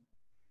zone,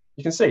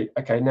 you can see,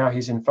 okay, now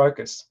he's in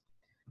focus.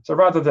 So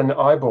rather than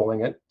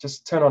eyeballing it,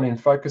 just turn on in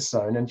focus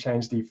zone and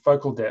change the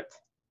focal depth.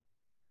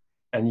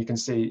 And you can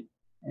see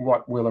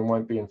what will and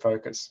won't be in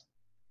focus,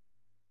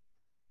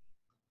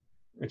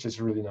 which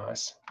is really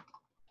nice.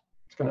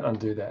 Just going to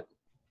undo that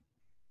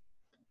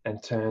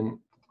and turn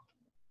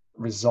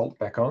result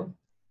back on.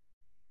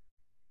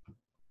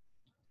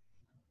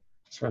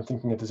 So I'm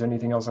thinking if there's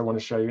anything else I want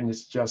to show you in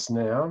this just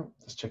now,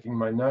 just checking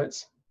my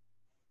notes.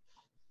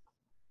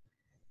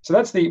 So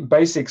that's the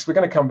basics. We're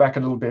going to come back a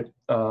little bit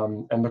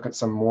and look at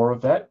some more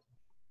of that.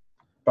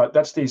 But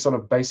that's the sort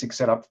of basic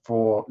setup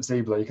for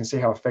Z blur. You can see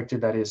how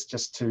effective that is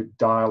just to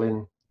dial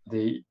in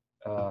the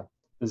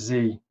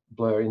Z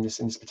blur in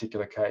this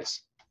particular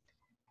case.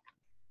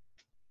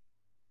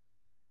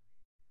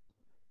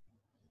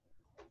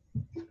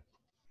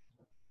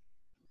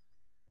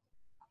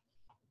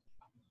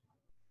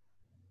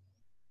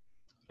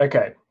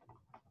 Okay,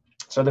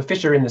 so the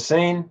fish are in the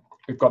scene.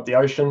 We've got the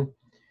ocean.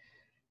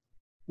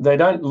 They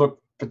don't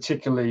look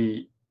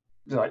particularly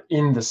like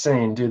in the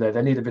scene, do they?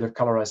 They need a bit of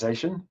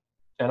colorization.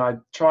 And I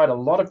tried a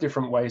lot of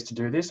different ways to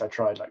do this. I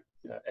tried like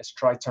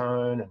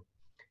S-tritone,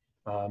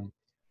 and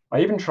I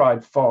even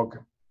tried fog.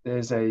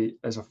 There's a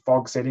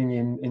fog setting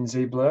in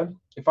Z blur.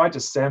 If I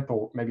just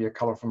sample maybe a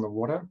color from the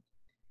water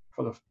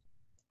for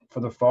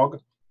the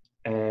fog,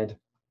 and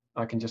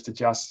I can just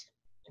adjust,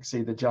 you can see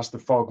adjust the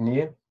fog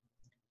near,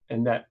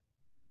 and that,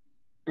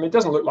 I mean, it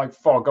doesn't look like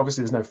fog.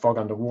 Obviously, there's no fog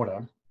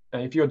underwater.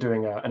 And if you're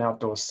doing an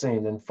outdoor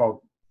scene, then fog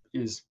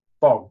is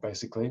fog,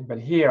 basically. But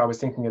here I was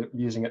thinking of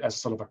using it as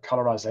sort of a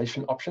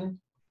colorization option.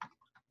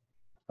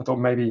 I thought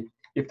maybe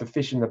if the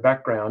fish in the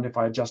background, if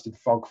I adjusted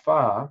fog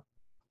far,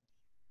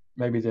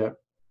 maybe the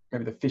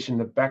fish in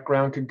the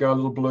background could go a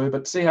little blue,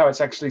 but see how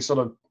it's actually sort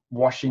of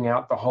washing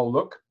out the whole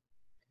look.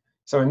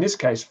 So in this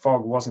case,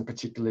 fog wasn't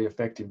particularly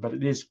effective, but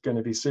it is going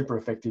to be super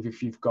effective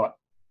if you've got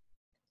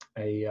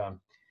a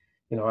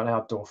an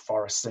outdoor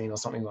forest scene or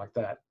something like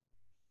that,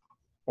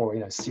 or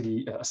a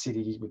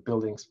city with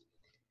buildings,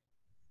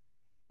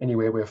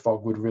 anywhere where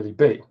fog would really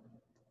be.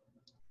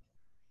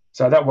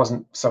 So that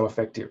wasn't so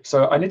effective.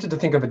 So I needed to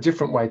think of a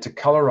different way to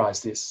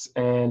colorize this,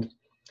 and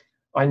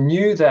I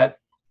knew that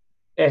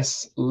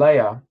S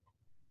layer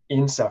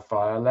in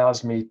Sapphire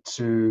allows me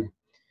to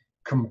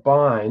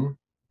combine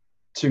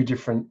two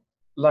different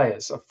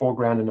layers, a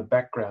foreground and a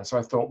background. So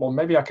I thought, well,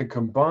 maybe I could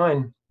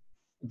combine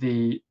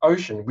the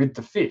ocean with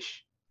the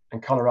fish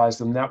and colorize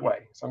them that way.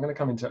 So I'm going to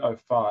come into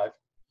 05.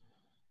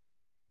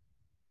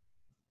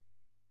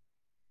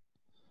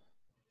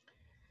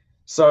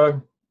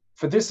 So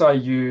for this, I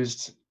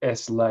used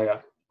S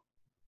layer.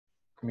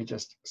 Let me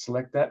just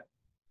select that.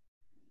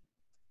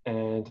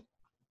 And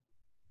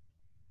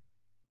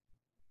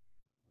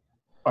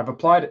I've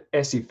applied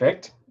S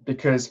effect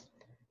because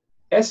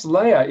S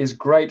layer is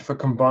great for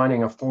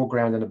combining a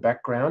foreground and a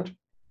background,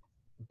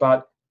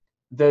 but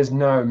there's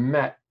no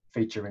matte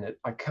feature in it.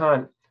 I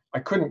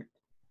couldn't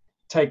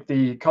take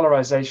the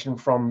colorization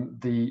from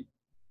the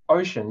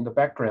ocean, the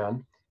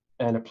background,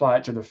 and apply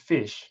it to the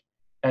fish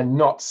and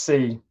not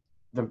see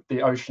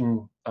the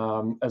ocean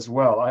as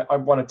well. I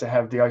wanted to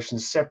have the ocean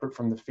separate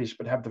from the fish,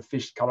 but have the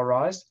fish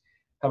colorized.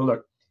 Have a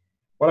look.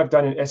 What I've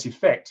done in S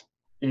effect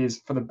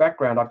is for the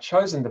background, I've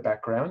chosen the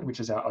background, which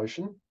is our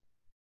ocean,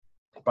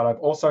 but I've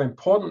also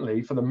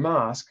importantly for the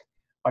mask,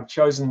 I've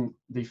chosen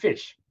the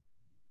fish.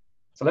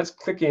 So let's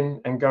click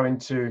in and go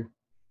into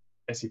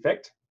S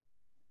effect.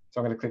 So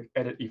I'm going to click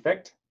Edit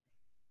Effect.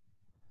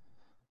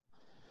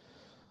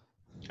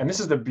 And this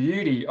is the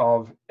beauty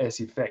of S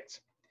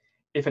effect.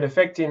 If an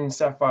effect in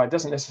Sapphire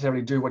doesn't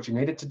necessarily do what you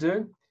need it to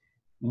do,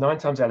 9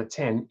 times out of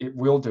 10, it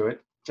will do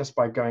it just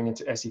by going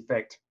into S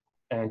effect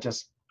and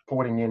just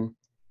porting in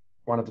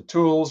one of the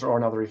tools or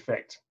another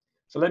effect.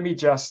 So let me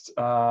just,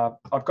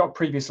 I've got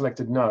previous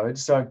selected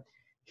nodes. So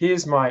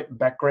here's my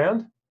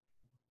background.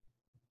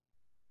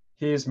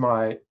 Here's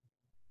my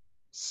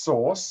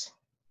source.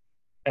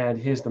 And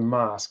here's the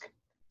mask.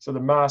 So the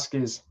mask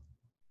is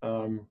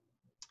also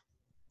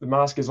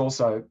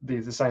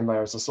the same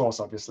layer as the source,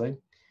 obviously.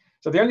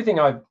 So the only thing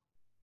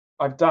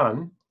I've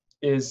done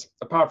is,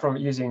 apart from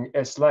using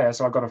S layer,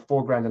 so I've got a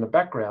foreground and a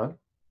background,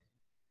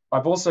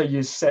 I've also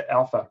used Set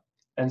Alpha,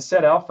 and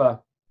Set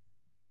Alpha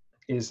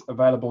is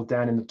available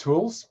down in the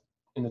tools,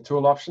 in the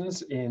tool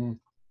options, in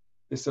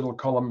this little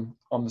column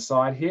on the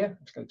side here. I'm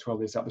just going to twirl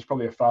this up. There's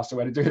probably a faster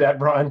way to do that,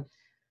 Brian,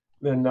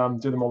 than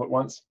do them all at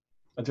once.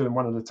 I do them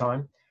one at a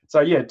time.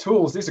 So yeah,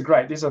 tools, these are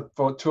great. These are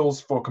for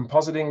tools for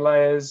compositing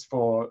layers,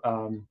 for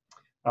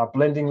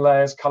blending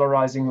layers,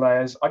 colorizing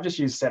layers. I've just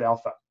used Set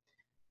Alpha.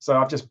 So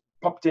I've just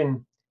popped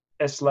in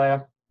S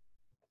layer,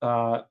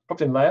 and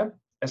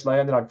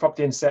then I popped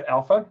in Set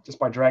Alpha just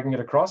by dragging it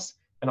across,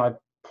 and I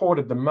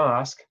ported the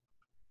mask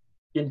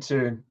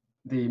into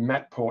the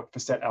matte port for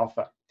Set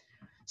Alpha.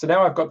 So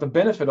now I've got the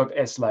benefit of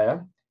S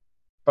layer,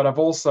 but I've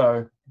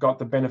also got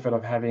the benefit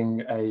of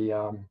having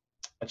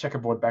a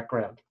checkerboard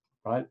background,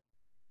 right?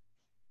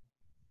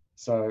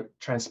 So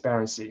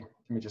transparency.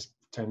 Let me just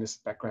turn this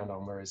background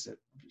on. Where is it?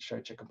 Show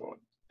checkerboard.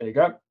 There you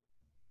go,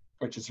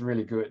 which is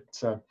really good.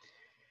 So,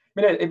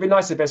 I mean, it'd be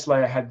nice if S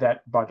layer had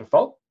that by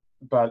default,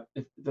 but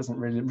it doesn't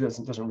really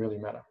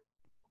matter.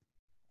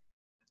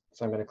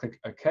 So I'm going to click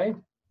OK,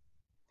 and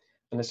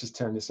let's just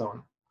turn this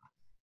on.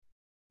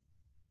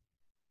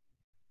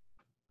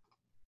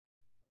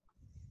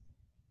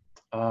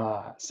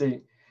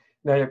 See,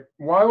 now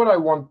why would I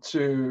want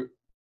to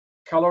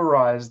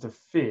colorize the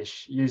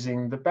fish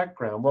using the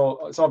background? Well,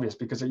 it's obvious,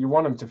 because you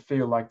want them to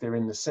feel like they're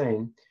in the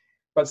scene.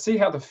 But see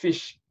how the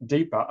fish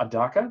deeper are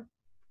darker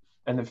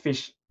and the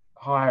fish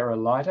higher are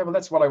lighter? Well,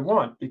 that's what I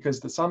want, because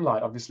the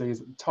sunlight obviously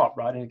is at the top,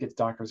 right? And it gets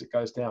darker as it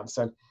goes down.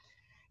 So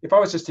if I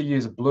was just to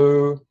use a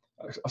blue,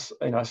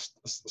 a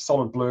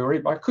solid blue,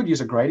 or I could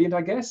use a gradient,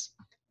 I guess,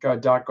 go a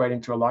dark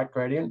gradient to a light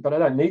gradient, but I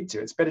don't need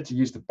to. It's better to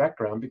use the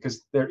background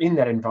because they're in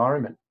that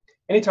environment.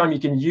 Anytime you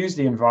can use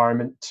the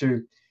environment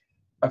to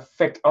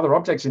affect other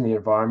objects in the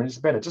environment, it's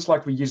better. Just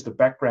like we use the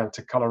background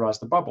to colorize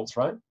the bubbles,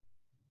 right?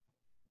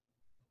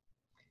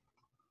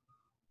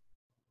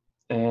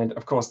 And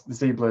of course, the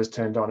Z blur is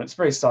turned on. It's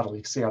very subtle.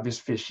 You can see how this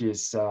fish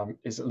is a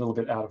little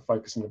bit out of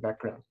focus in the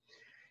background.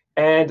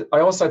 And I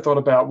also thought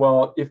about,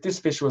 well, if this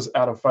fish was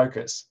out of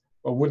focus,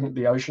 well, wouldn't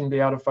the ocean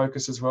be out of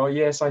focus as well?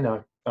 Yes, I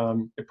know.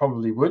 It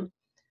probably would.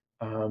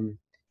 And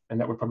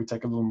that would probably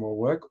take a little more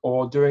work,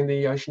 or doing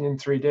the ocean in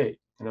 3D.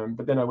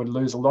 But then I would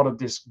lose a lot of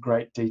this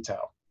great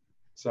detail.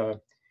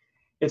 So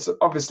it's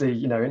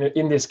obviously,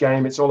 in this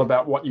game, it's all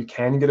about what you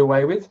can get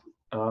away with,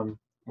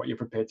 what you're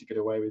prepared to get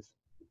away with,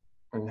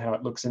 and how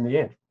it looks in the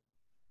end.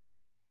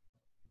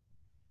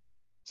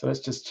 So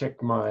let's just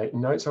check my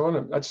notes.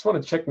 I just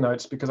want to check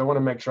notes because I want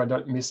to make sure I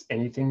don't miss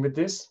anything with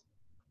this.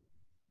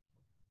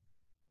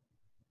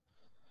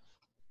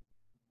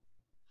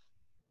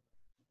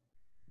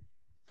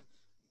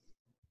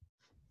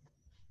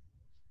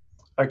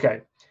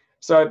 Okay,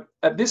 so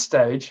at this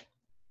stage,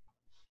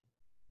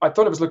 I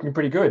thought it was looking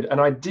pretty good,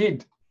 and I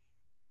did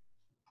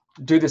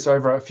do this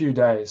over a few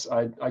days.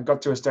 I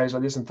got to a stage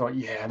like this and thought,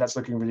 yeah, that's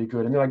looking really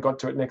good. And then I got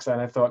to it next day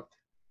and I thought,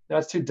 no,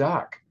 it's too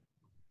dark.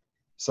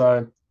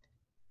 So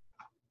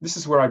this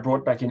is where I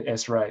brought back in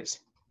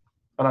S-rays.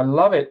 And I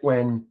love it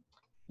when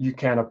you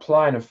can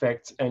apply an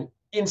effect and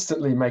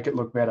instantly make it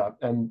look better.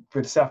 And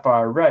with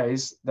Sapphire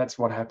rays, that's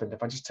what happened.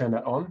 If I just turn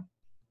that on,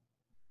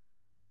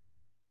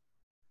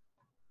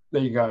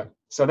 there you go.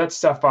 So that's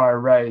Sapphire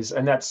rays,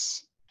 and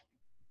that's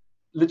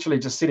literally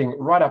just sitting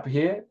right up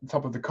here, the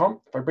top of the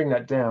comp. If I bring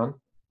that down,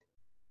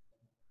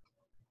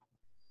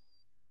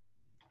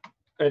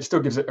 it still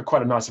gives it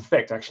quite a nice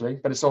effect, actually.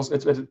 But it's also,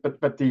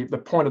 but the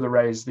point of the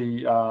rays,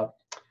 the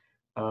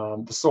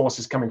source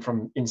is coming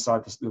from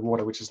inside the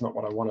water, which is not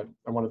what I wanted.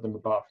 I wanted them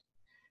above,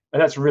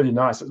 and that's really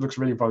nice. It looks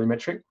really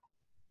volumetric.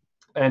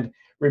 And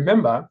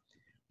remember,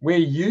 we're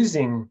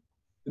using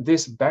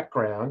this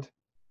background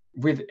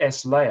with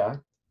S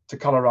layer to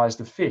colorize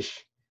the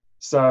fish.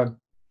 So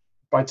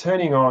by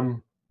turning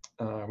on,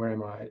 where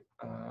am I?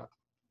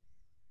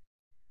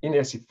 In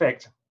S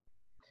effect,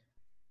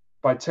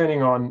 by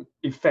turning on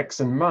effects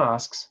and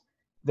masks,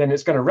 then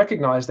it's going to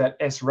recognize that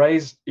S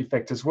rays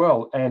effect as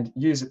well and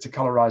use it to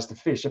colorize the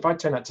fish. If I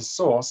turn that to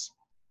source,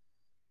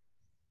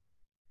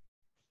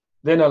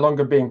 they're no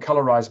longer being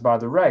colorized by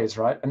the rays,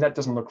 right? And that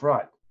doesn't look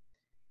right.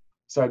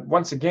 So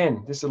once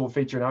again, this little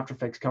feature in After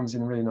Effects comes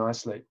in really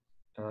nicely.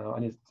 I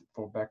need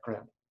for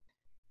background.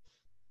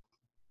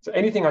 So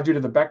anything I do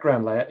to the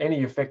background layer,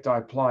 any effect I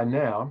apply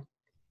now,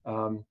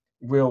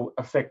 will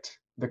affect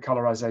the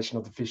colorization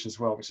of the fish as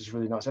well, which is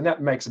really nice. And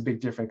that makes a big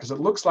difference because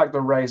it looks like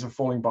the rays are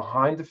falling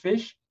behind the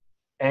fish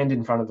and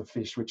in front of the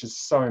fish, which is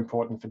so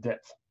important for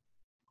depth.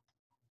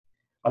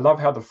 I love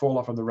how the fall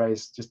off of the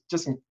rays just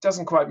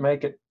doesn't quite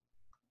make it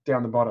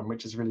down the bottom,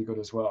 which is really good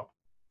as well.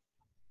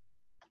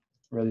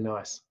 Really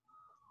nice.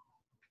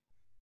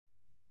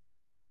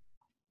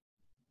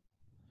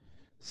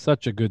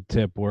 Such a good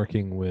tip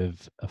working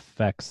with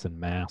effects and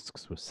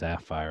masks with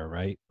Sapphire,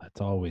 right?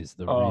 That's always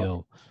the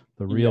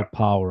real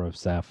power of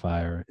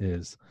Sapphire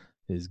is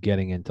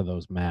getting into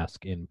those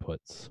mask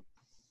inputs.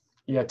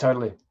 Yeah,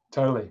 totally.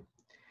 And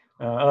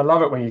I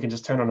love it when you can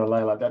just turn on a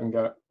layer like that and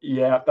go,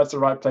 yeah, that's the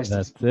right place.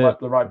 The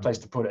right place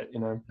to put it.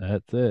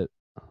 That's it.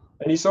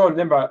 And you saw,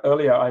 remember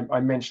earlier, I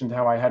mentioned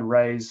how I had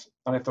rays,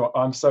 and I thought,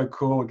 I'm so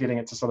cool getting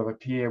it to sort of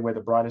appear where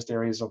the brightest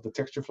areas of the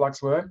texture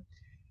flux were.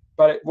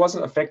 But it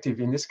wasn't effective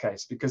in this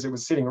case because it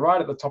was sitting right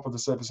at the top of the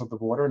surface of the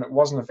water and it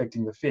wasn't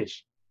affecting the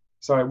fish.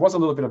 So it was a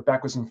little bit of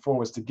backwards and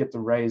forwards to get the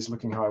rays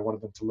looking how I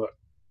wanted them to look.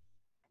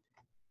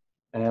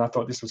 And I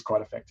thought this was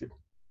quite effective.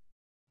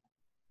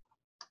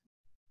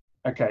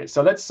 Okay,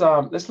 so let's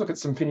look at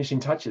some finishing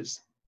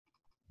touches.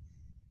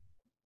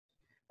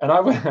 And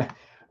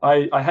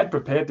I had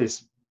prepared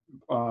this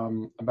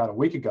about a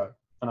week ago,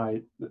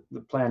 and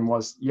the plan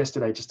was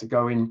yesterday just to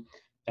go in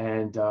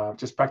and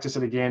just practice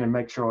it again and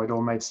make sure it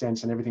all made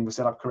sense and everything was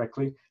set up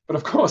correctly. But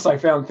of course, I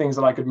found things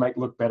that I could make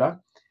look better.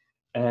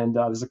 And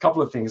there's a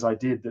couple of things I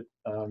did that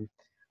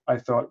I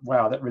thought,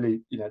 wow, that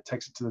really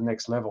takes it to the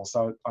next level.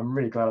 So I'm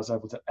really glad I was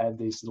able to add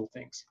these little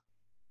things.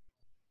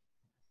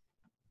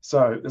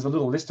 So there's a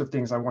little list of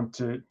things I want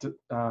to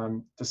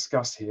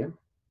discuss here.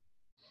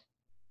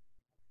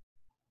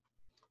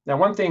 Now,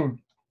 one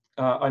thing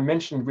I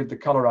mentioned with the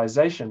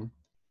colorization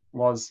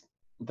was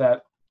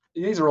that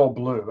these are all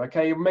blue.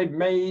 Okay,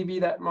 maybe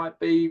that might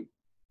be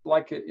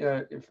like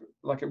it,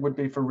 like it would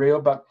be for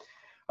real, but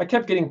I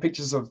kept getting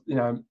pictures of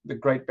the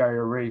Great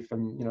Barrier Reef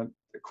and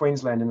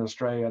Queensland in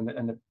Australia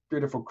and the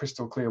beautiful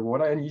crystal clear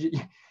water. And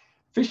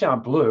fish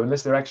aren't blue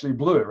unless they're actually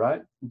blue,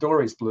 right?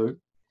 Dory's blue.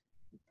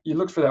 You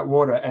look for that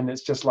water and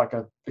it's just like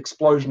an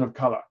explosion of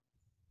color.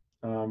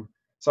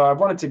 So I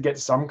wanted to get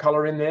some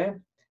color in there,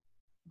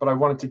 but I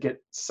wanted to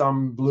get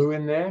some blue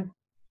in there.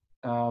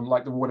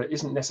 Like the water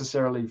isn't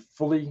necessarily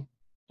fully,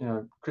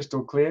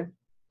 crystal clear.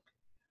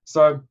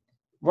 So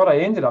what I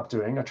ended up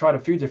doing, I tried a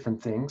few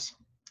different things.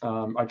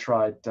 I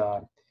tried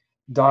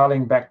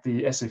dialing back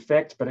the S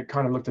effect, but it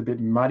kind of looked a bit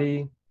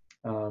muddy.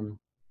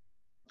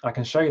 I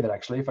can show you that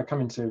actually. If I come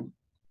into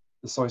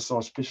the soy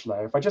sauce fish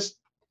layer, if I just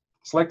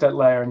select that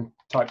layer and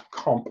type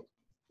comp,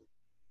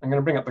 I'm going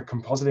to bring up the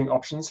compositing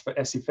options for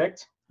S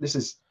effect. This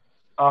is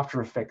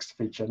After Effects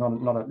feature,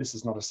 this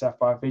is not a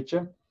Sapphire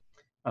feature.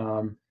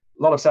 A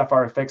lot of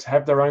Sapphire effects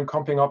have their own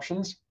comping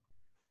options.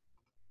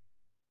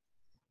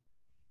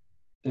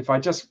 If I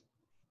just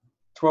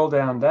twirl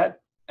down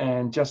that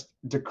and just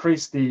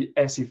decrease the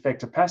S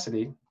effect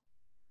opacity,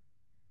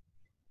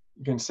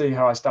 you can see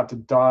how I start to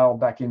dial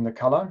back in the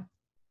color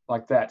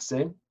like that.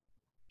 See,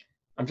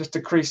 I'm just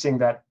decreasing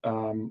that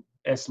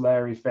S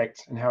layer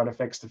effect and how it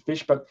affects the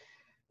fish, but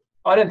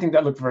I don't think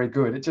that looked very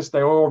good.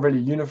 They were all really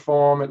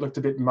uniform. It looked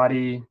a bit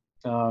muddy.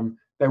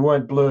 They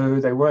weren't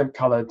blue. They weren't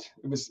colored.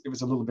 It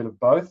was a little bit of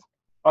both.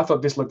 I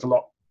thought this looked a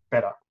lot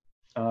better.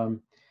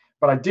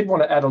 But I did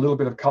want to add a little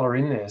bit of color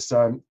in there.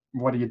 So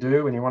what do you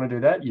do when you want to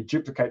do that? You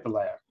duplicate the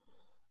layer.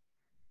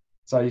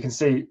 So you can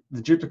see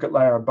the duplicate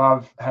layer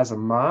above has a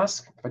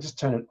mask. If I just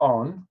turn it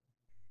on,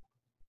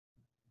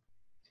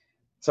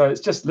 so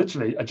it's just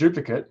literally a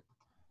duplicate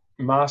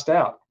masked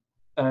out.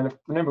 And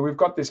remember, we've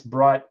got this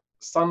bright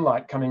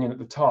sunlight coming in at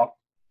the top.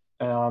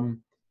 And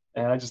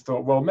I just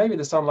thought, well, maybe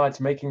the sunlight's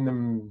making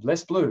them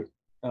less blue.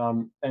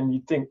 And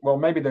you'd think, well,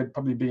 maybe they'd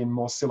probably be in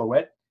more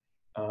silhouette.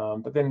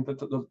 But then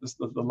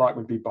the light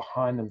would be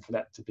behind them for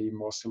that to be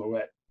more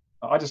silhouette.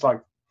 I just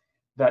like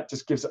that,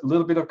 just gives it a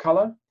little bit of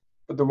color,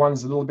 but the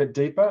ones a little bit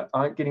deeper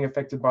aren't getting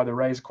affected by the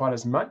rays quite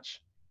as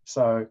much,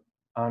 so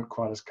aren't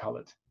quite as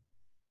colored.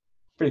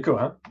 Pretty cool,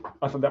 huh?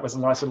 I thought that was a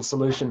nice little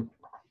solution.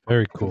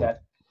 Very cool.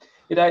 That.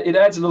 It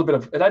adds a bit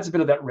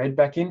of that red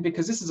back in,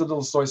 because this is a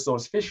little soy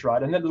sauce fish,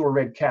 right? And that little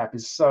red cap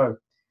is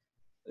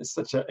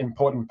such an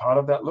important part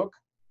of that look.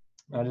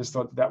 I just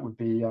thought that would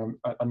be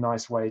a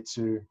nice way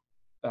to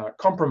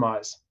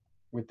compromise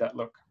with that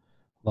look.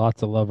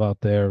 Lots of love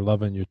out there.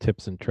 Loving your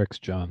tips and tricks,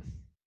 John.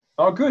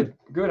 Oh, good.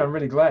 I'm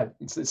really glad.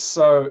 It's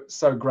so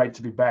great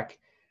to be back,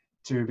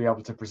 to be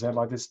able to present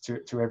like this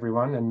to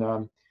everyone.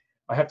 And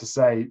I have to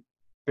say,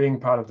 being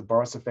part of the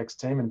Boris Effects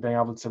team and being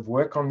able to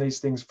work on these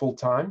things full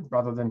time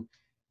rather than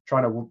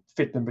trying to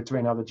fit them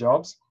between other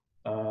jobs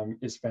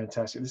is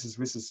fantastic. This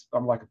is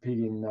I'm like a pig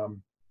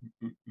in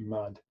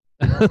mud.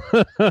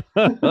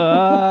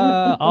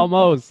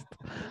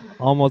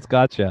 Almost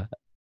gotcha.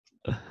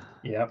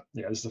 Yeah,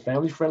 this is a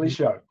family-friendly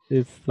show.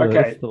 It's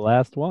the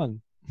last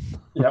one.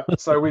 Yeah,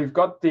 so we've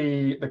got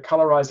the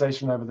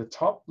colorization over the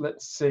top.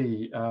 Let's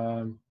see.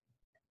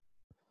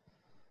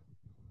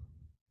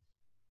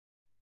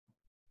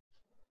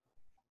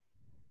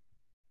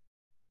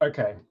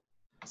 Okay,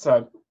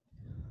 so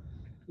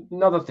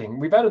another thing,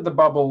 we've added the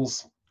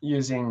bubbles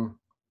using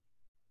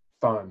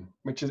foam,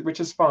 which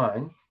is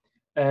fine.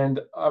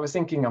 And I was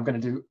thinking I'm going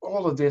to do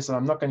all of this and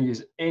I'm not going to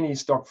use any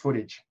stock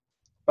footage.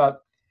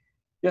 But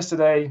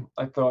yesterday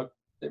I thought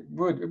it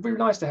would be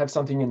nice to have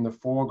something in the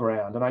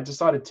foreground, and I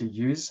decided to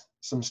use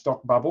some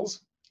stock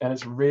bubbles. And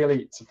it's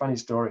a funny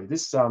story.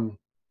 This can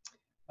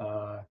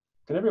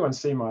everyone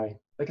see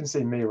they can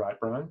see me, right,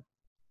 Brian?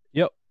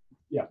 Yep.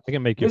 Yeah. I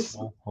can make it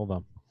small. Hold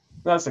on.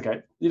 That's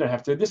okay. You don't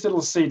have to. This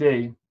little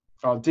CD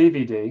or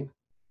DVD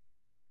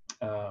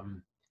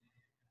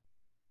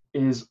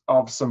is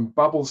of some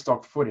bubble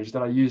stock footage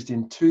that I used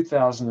in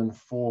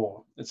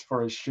 2004. It's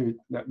for a shoot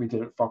that we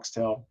did at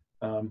Foxtel.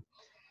 And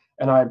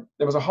And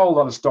there was a whole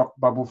lot of stock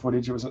bubble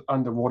footage. It was an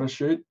underwater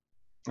shoot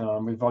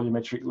with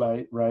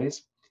volumetric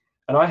rays.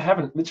 And I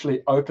haven't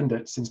literally opened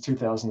it since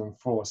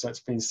 2004. So it's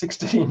been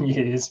 16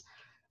 years.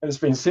 And it's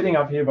been sitting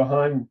up here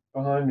behind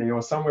me,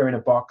 or somewhere in a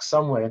box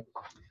somewhere.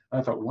 And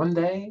I thought, one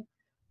day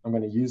I'm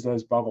going to use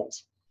those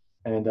bubbles.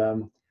 And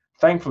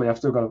thankfully,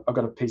 I've got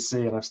a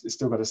PC, and I've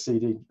still got a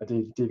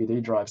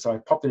DVD drive. So I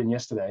popped it in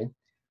yesterday.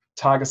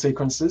 Target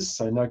sequences,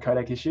 so no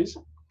codec issues.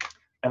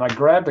 And I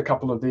grabbed a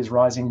couple of these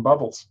rising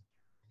bubbles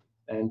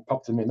and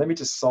popped them in. Let me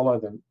just solo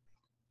them.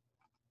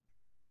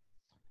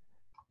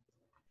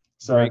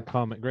 So,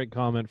 great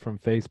comment from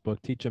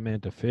Facebook. Teach a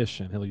man to fish,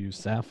 and he'll use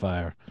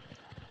Sapphire.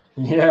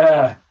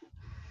 Yeah.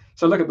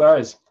 So look at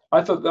those.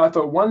 I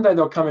thought one day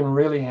they'll come in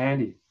really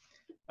handy.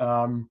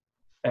 And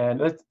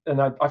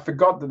I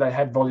forgot that they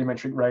had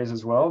volumetric rays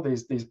as well.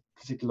 These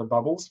particular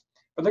bubbles.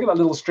 But look at that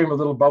little stream of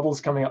little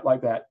bubbles coming up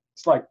like that.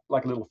 It's like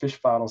a little fish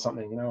fart or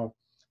something, you know.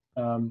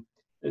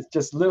 It's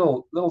just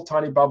little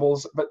tiny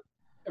bubbles. But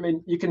I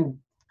mean, you can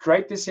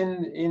create this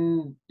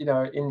in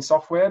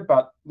software,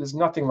 but there's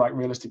nothing like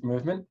realistic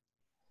movement.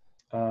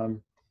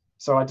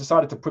 So I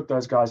decided to put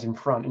those guys in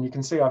front, and you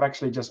can see I've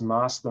actually just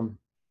masked them.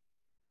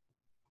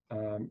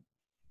 Let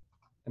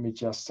me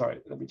just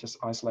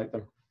isolate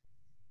them.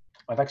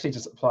 I've actually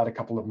just applied a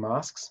couple of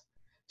masks,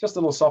 just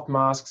little soft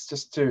masks,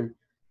 just to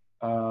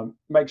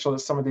make sure that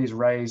some of these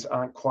rays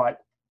aren't quite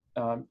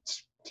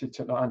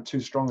aren't too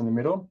strong in the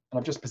middle, and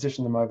I've just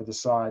positioned them over the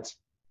sides.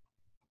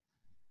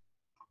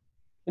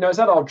 You know, it's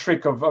that old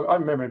trick of, I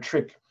remember a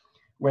trick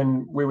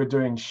when we were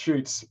doing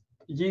shoots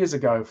years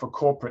ago for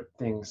corporate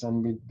things,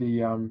 and we'd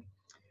be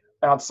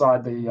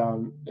outside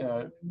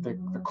the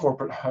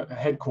corporate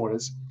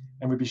headquarters,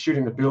 and we'd be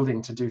shooting the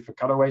building for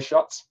cutaway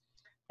shots,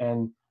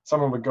 and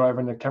someone would go over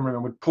and the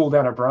cameraman would pull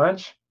down a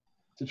branch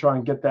to try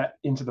and get that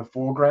into the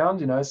foreground,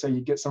 you know, so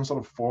you get some sort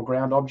of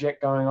foreground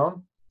object going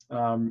on,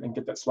 and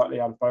get that slightly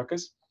out of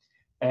focus.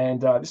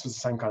 And this was the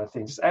same kind of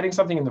thing, just adding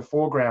something in the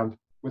foreground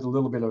with a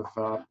little bit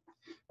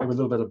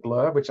of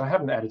blur, which I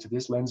haven't added to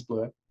this, lens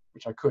blur,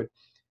 which I could.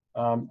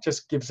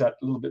 Just gives that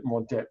a little bit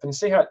more depth. And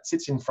see how it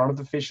sits in front of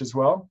the fish as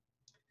well?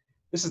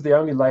 This is the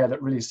only layer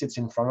that really sits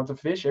in front of the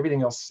fish.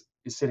 Everything else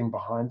is sitting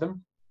behind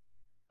them.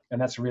 And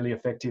that's a really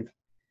effective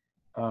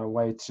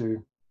way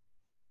to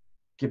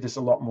give this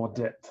a lot more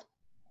depth.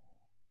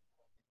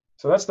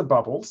 So that's the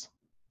bubbles.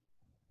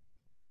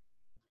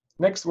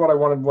 Next, what I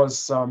wanted was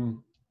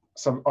some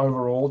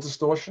overall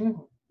distortion,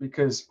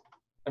 because,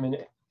 I mean,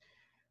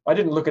 I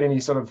didn't look at any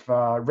sort of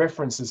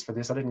references for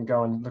this. I didn't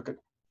go and look at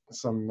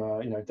some,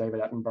 David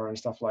Attenborough and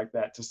stuff like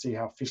that to see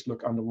how fish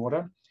look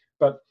underwater.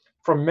 But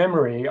from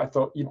memory, I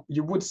thought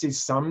you would see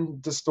some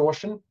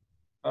distortion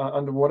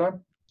underwater.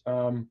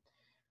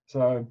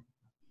 So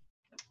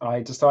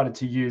I decided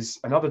to use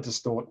another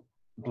distort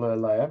blur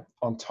layer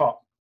on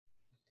top.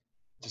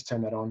 Just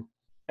turn that on.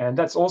 And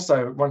that's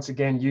also, once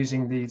again,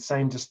 using the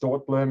same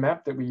distort blur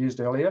map that we used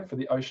earlier for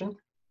the ocean.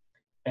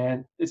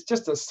 And it's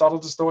just a subtle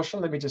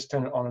distortion. Let me just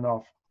turn it on and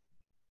off.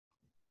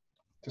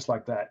 Just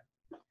like that.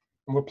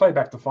 And we'll play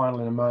back the final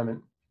in a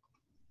moment.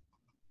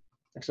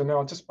 Actually, no,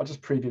 I'll just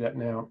preview that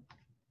now.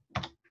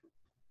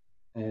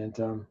 And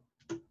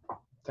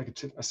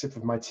take a sip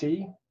of my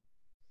tea.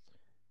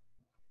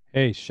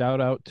 Hey,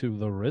 shout out to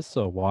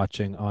Larissa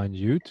watching on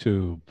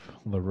YouTube.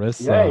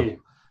 Larissa. Yay.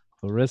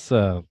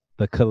 Larissa,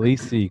 the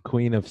Khaleesi,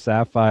 Queen of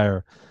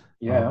Sapphire.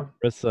 Yeah.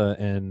 Larissa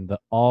and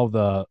all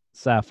the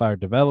Sapphire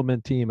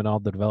development team and all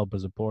the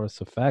developers of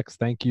Porous Effects.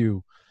 Thank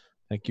you.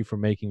 Thank you for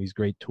making these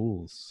great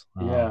tools.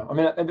 Yeah, I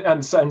mean,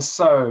 and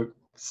so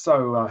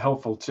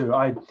helpful too.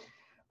 I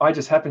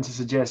just happened to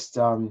suggest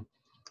in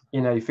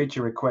a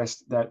feature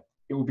request that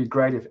it would be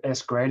great if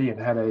S Gradient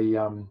had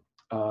a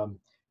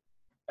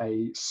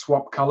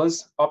swap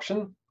colors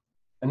option,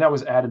 and that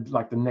was added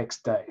like the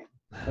next day.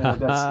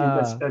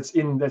 That's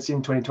in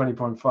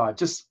 2020.5.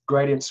 Just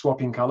gradient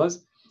swapping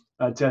colors.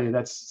 I tell you,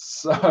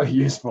 that's so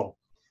useful.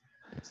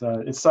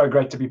 So it's so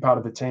great to be part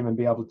of the team and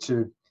be able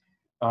to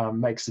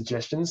make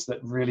suggestions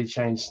that really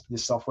change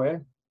this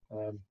software.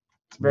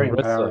 It's very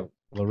empowering.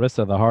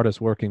 Larissa, the hardest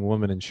working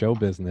woman in show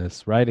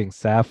business, writing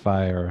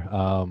Sapphire,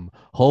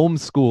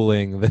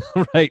 homeschooling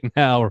right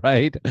now,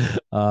 right?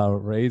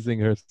 Raising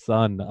her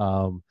son,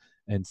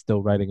 and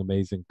still writing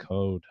amazing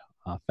code.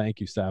 Thank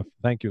you, Saph.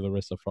 Thank you,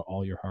 Larissa, for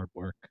all your hard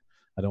work.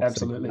 I don't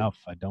say it enough.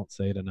 I don't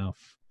say it enough.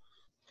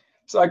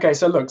 So, okay,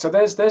 so look, so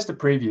there's the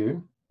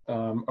preview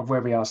of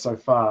where we are so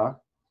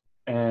far.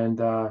 And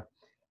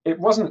it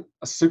wasn't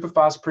a super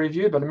fast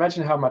preview, but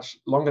imagine how much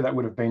longer that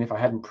would have been if I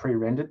hadn't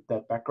pre-rendered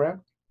that background.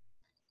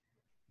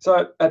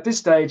 So at this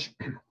stage,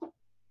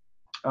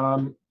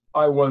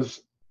 I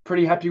was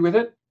pretty happy with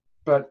it,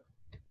 but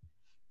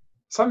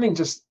something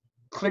just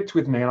clicked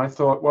with me, and I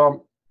thought,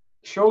 well,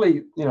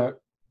 surely,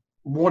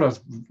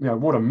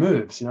 water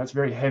moves. It's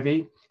very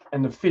heavy,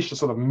 and the fish are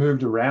sort of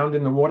moved around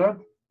in the water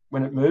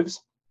when it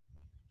moves.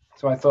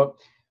 So I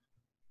thought,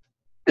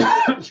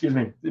 excuse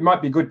me, it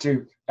might be good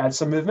to add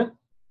some movement.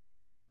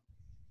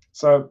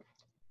 So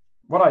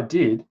what I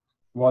did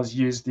was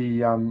use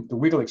the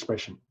wiggle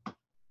expression.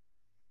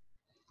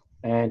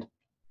 And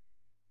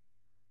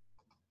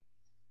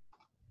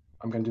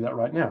I'm going to do that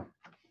right now.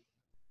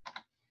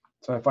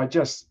 So if I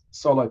just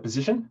solo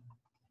position,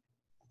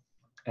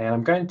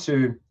 and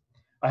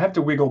I have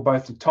to wiggle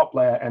both the top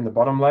layer and the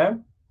bottom layer.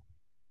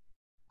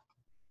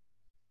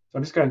 So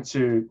I'm just going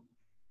to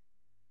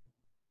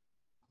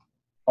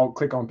Alt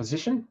click on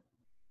position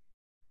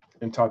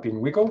and type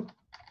in wiggle.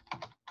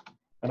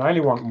 And I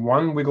only want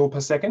 1 wiggle per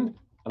second,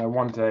 and I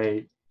want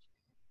a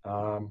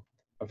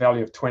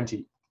value of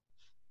 20.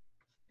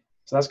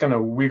 So that's going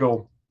to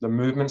wiggle the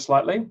movement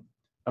slightly.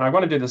 And I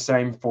want to do the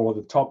same for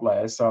the top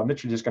layer. So I'm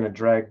literally just going to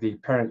drag the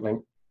parent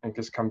link and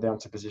just come down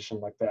to position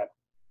like that,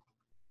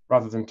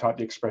 rather than type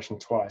the expression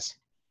twice.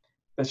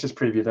 Let's just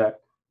preview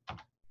that.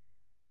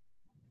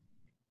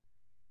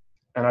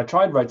 And I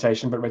tried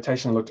rotation, but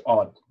rotation looked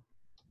odd.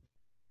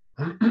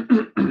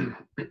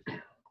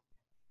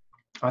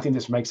 I think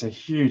this makes a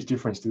huge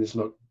difference to this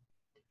look.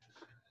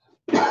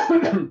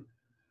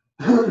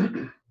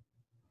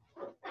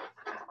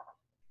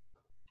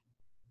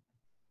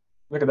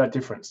 Look at that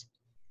difference.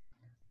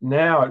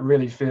 Now it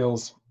really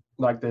feels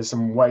like there's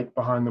some weight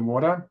behind the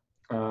water.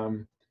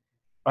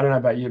 I don't know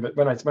about you, but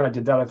when I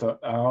did that, I thought,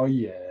 oh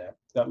yeah,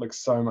 that looks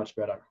so much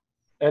better.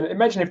 And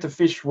imagine if the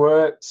fish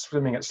were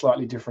swimming at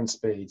slightly different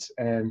speeds,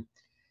 and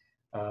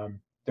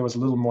there was a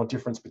little more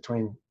difference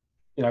between,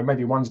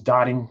 maybe one's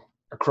darting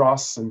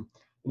across, and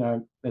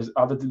there's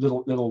other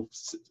little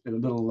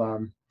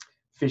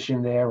fish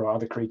in there, or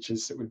other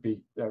creatures. It would be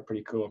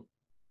pretty cool.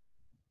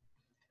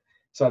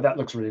 So that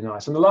looks really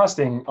nice. And the last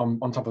thing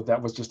on top of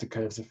that was just a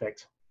curves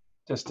effect,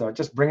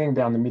 just bringing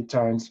down the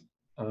midtones,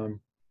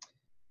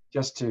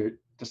 just to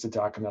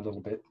darken that a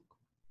little bit,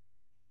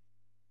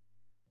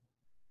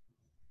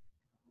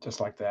 just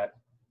like that.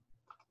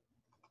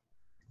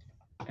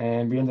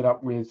 And we ended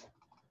up with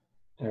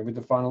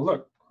the final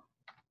look.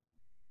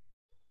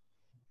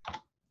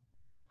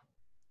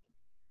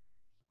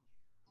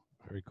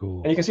 Very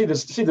cool. And you can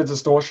see the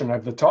distortion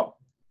over the top,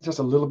 just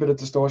a little bit of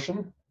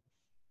distortion.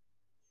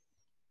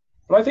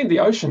 But I think the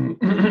ocean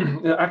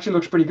actually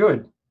looks pretty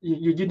good.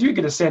 You do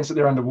get a sense that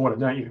they're underwater,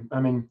 don't you? I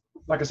mean,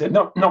 like I said,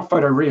 not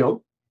photo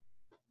real,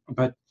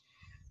 but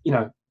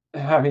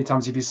how many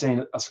times have you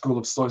seen a school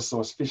of soy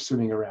sauce fish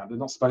swimming around? They're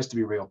not supposed to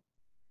be real,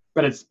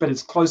 but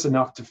it's close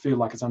enough to feel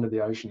like it's under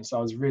the ocean. So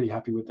I was really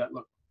happy with that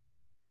look.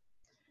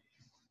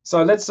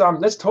 So let's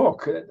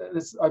talk.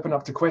 Let's open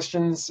up to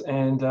questions,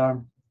 and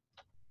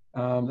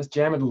let's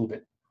jam it a little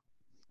bit.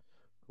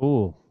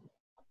 Cool.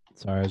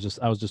 Sorry,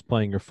 I was just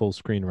playing your full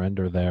screen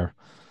render there.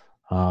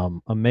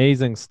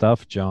 Amazing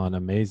stuff, John.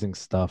 Amazing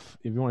stuff.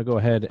 If you want to go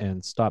ahead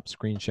and stop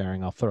screen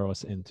sharing, I'll throw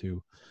us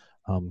into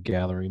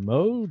gallery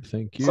mode.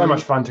 Thank you. So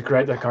much fun to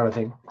create that kind of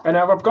thing. And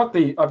I've got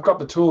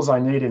the tools I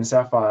need in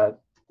Sapphire.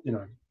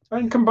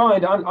 And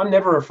combined, I'm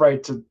never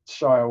afraid to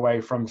shy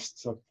away from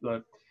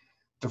the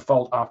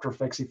default After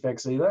Effects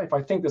effects either. If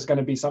I think there's going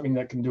to be something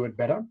that can do it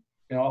better,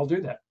 I'll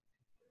do that.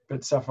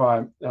 But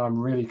Sapphire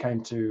really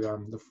came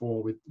to the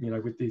fore with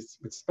these,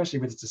 especially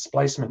with its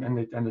displacement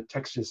and the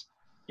textures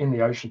in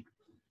the ocean,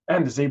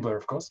 and the zebra,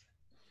 of course.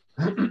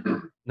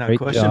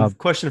 Now,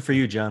 question for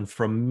you, John.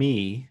 From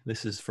me,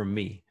 this is from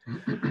me.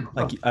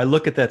 Like, I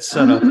look at that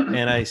setup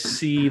and I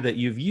see that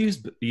you've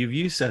used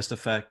After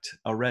Effects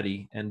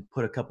already and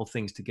put a couple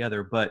things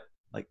together. But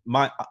like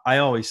I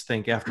always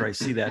think after I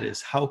see that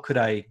is, how could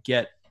I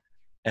get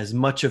as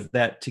much of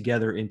that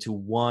together into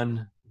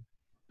one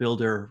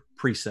builder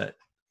preset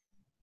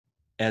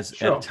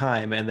at a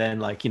time, and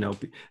then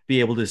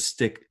be able to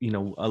stick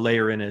a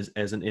layer in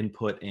as an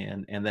input,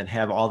 and then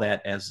have all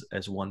that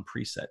as one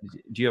preset.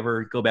 Do you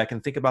ever go back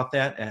and think about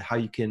that, and how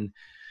you can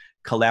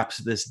collapse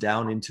this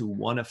down into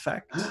one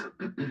effect?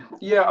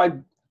 Yeah,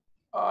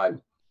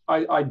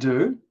 I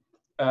do.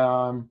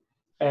 And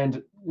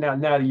now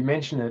that you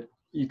mention it,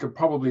 you could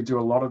probably do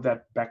a lot of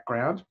that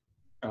background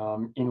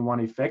in one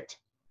effect.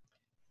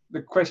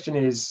 The question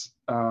is,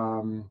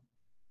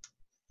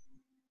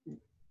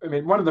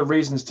 one of the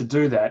reasons to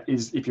do that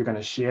is if you're going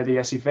to share the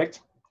S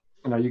effect,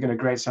 you're going to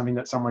create something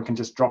that someone can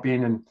just drop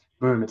in and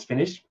boom, it's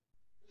finished.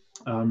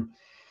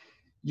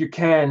 You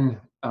can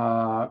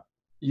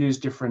use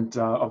different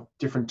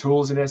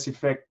tools in S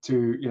effect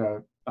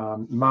to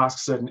mask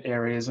certain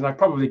areas, and I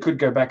probably could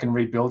go back and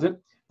rebuild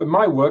it. But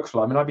my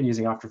workflow, I've been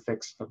using After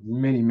Effects for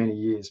many, many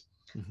years,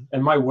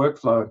 and my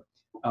workflow,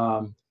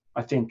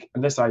 I think,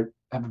 unless I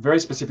have a very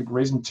specific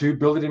reason to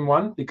build it in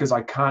one, because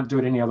I can't do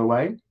it any other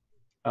way,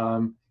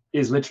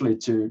 is literally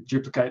to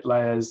duplicate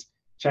layers,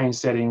 change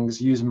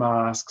settings, use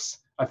masks.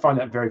 I find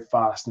that very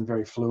fast and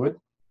very fluid,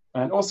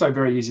 and also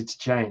very easy to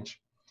change.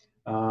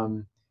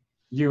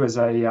 You as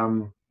a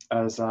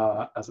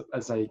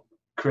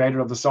creator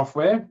of the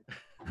software,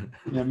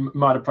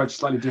 might approach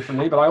slightly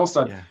differently, but I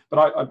also,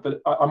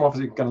 but I'm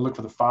obviously going to look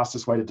for the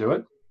fastest way to do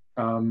it.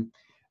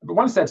 But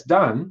once that's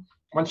done,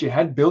 once you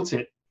had built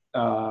it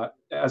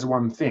as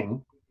one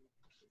thing,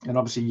 and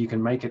obviously you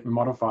can make it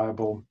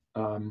modifiable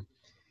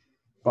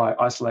by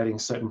isolating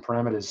certain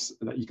parameters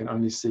that you can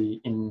only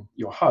see in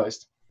your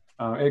host.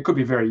 It could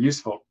be very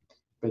useful,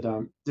 but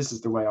this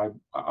is the way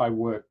I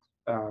work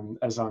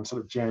as I'm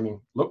sort of jamming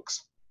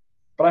looks.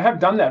 But I have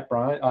done that,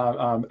 Brian,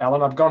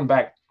 Alan. I've gone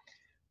back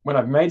when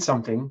I've made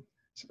something,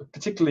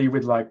 particularly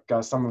with like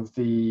some of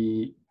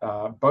the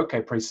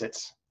bokeh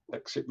presets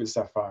that ship with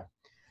Sapphire.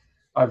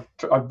 I've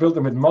built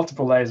them with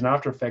multiple layers in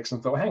After Effects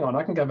and thought, hang on,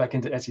 I can go back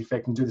into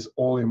S-Effect and do this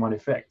all in one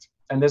effect.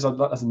 And there's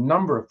a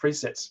number of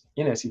presets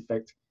in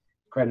S-Effect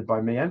created by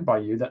me and by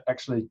you that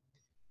actually,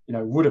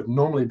 would have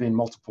normally been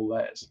multiple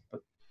layers,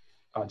 but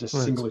just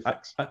single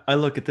effects. I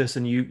look at this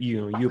and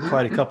you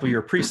applied a couple of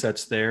your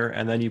presets there,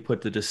 and then you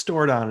put the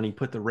distort on and you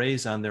put the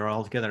raise on there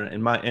all together.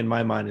 In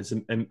my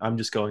mind, I'm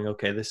just going,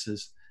 okay, this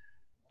is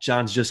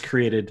John's just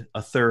created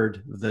a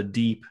third, the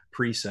deep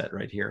preset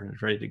right here, and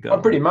it's ready to go. Oh,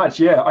 pretty much,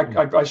 yeah.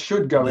 I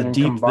should go in and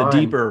combine. The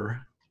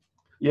deeper.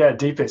 Yeah,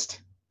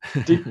 deepest.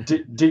 Deep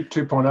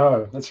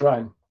 2.0. That's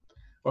right.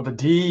 Or the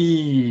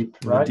deep,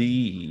 right? The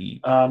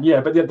deep.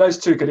 Yeah, but those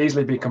two could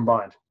easily be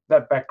combined.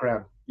 That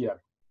background, yeah,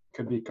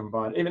 could be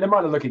combined. Even it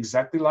might not look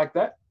exactly like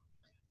that,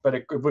 but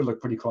it would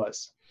look pretty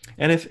close.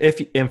 And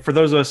if for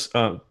those of us,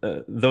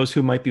 those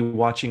who might be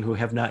watching who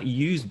have not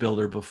used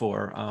Builder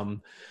before,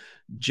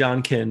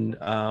 John can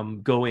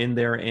go in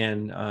there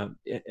and,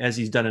 as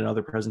he's done in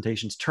other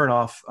presentations, turn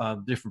off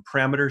different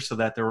parameters so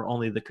that there were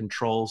only the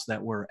controls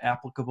that were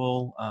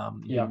applicable.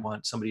 You didn't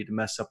want somebody to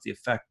mess up the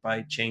effect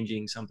by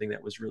changing something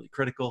that was really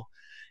critical,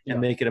 and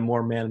make it a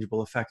more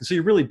manageable effect. And so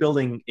you're really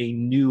building a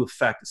new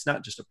effect. It's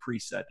not just a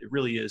preset. It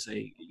really is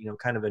a,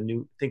 kind of a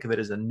new, think of it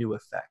as a new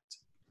effect.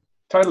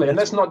 Totally. And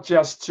that's not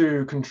just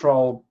to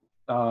control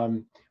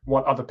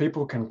what other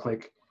people can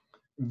click.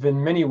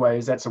 In many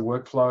ways, that's a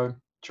workflow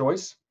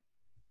choice.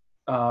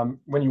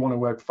 When you want to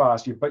work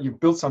fast, you've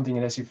built something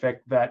in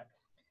S-Effect that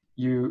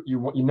you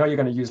know you're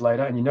going to use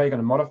later, and you know you're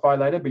going to modify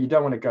later, but you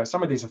don't want to go.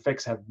 Some of these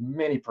effects have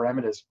many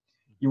parameters.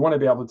 You want to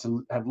be able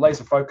to have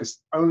laser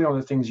focus only on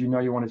the things you know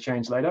you want to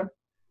change later.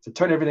 So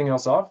turn everything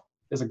else off.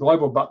 There's a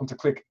global button to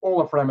click all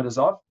the parameters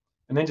off,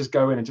 and then just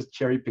go in and just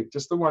cherry pick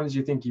just the ones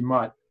you think you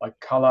might, like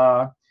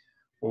color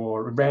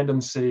or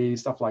random C,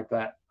 stuff like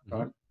that,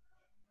 right?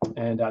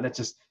 And that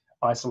just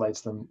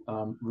isolates them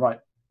right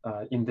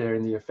in there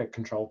in the effect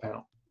control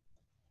panel.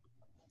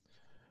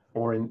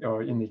 Or in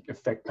the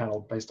effect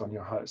panel based on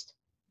your host.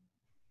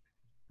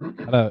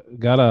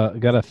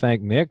 Gotta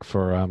thank Nick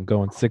for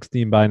going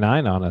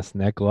 16:9 on us.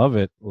 Nick, love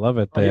it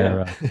there.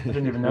 Yeah. I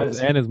didn't even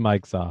notice. And his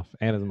mic's off.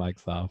 And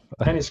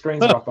his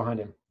screen's off behind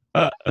him.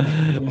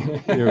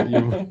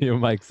 your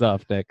mic's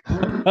off, Nick.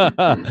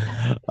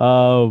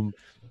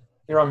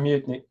 You're on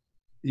mute, Nick.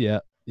 Yeah,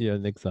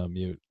 Nick's on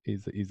mute.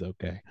 He's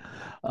okay.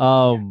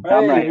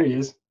 Hey, here he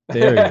is.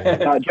 There you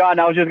go. John,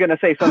 I was just gonna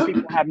say, some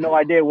people have no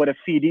idea what a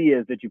CD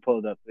is that you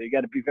pulled up, so you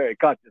got to be very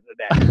conscious of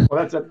that.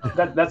 Well,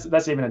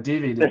 that's even a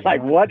DVD. It's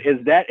like, what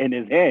is that in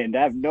his hand?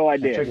 I have no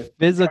idea.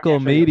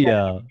 Physical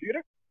media.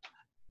 Computer?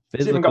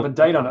 It's even got the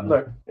date on it.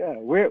 Look. Yeah,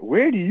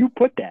 where do you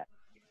put that?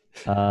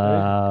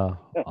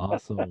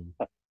 Awesome.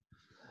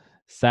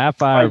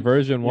 Sapphire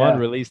version 1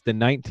 released in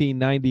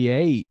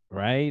 1998,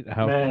 right?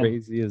 How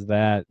crazy is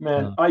that?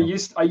 Man, I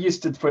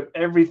used to put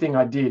everything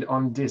I did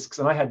on discs,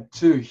 and I had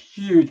 2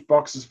 huge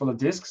boxes full of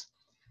discs,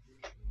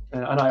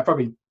 and I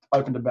probably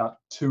opened about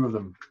 2 of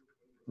them.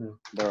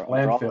 They're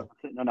all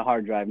sitting on a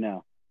hard drive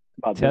now.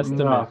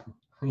 Testament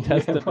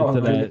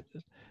to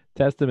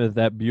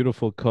that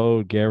beautiful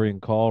code Gary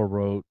and Call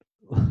wrote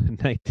in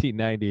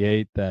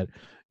 1998 that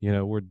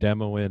we're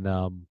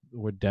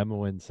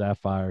demoing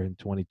Sapphire in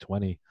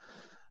 2020.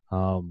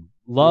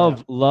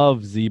 Love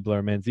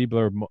Ziebler, man.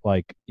 Ziebler,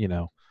 like,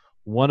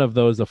 one of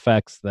those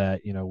effects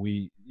that,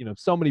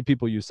 so many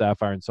people use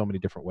Sapphire in so many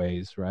different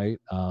ways, right?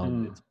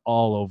 It's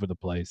all over the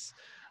place.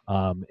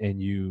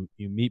 And you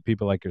meet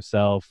people like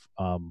yourself,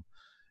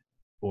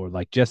 or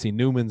like Jesse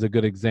Newman's a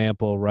good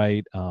example,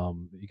 right?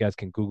 You guys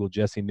can Google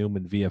Jesse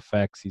Newman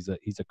VFX. He's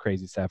a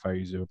crazy Sapphire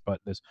user, but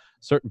there's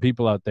certain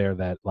people out there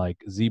that like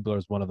Ziebler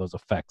is one of those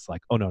effects.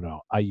 Like, oh no,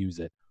 I use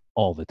it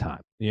all the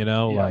time,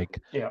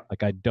 like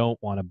I don't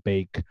want to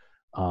bake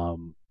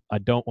the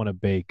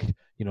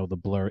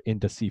blur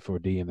into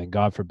C4D and then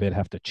God forbid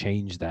have to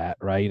change that,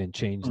 right? And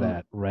change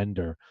that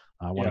render.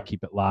 I want to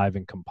keep it live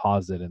and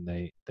composite, and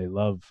they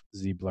love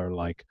Ziebler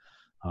like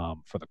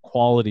for the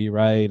quality,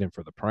 right? And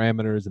for the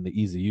parameters and the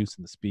easy use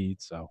and the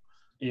speed. So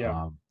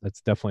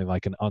that's definitely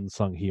like an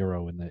unsung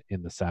hero in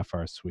the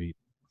Sapphire suite.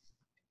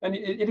 And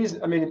it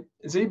is, I mean,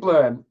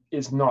 Ziebler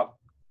is not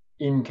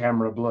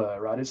in-camera blur,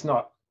 right? It's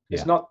not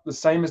the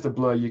same as the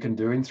blur you can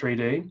do in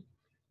 3D.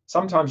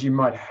 Sometimes you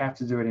might have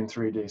to do it in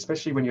 3D,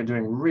 especially when you're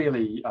doing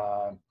really,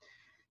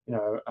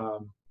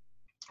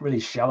 really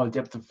shallow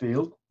depth of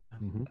field,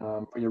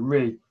 where you're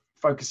really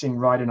focusing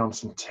right in on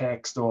some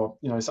text or,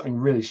 something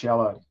really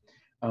shallow.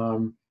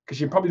 Because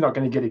you're probably not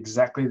going to get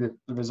exactly the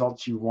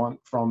results you want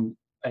from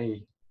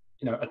a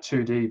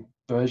 2D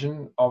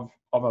version of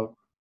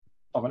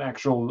an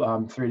actual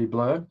 3D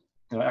blur,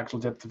 actual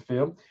depth of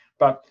field.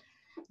 But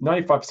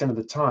 95% of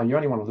the time, you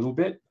only want a little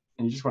bit,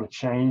 and you just want to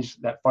change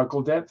that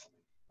focal depth.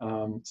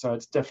 So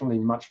it's definitely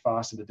much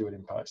faster to do it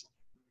in post.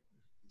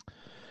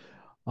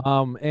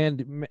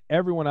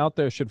 Everyone out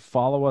there should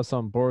follow us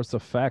on Boris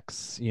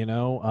Effects. You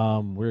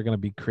know, we're going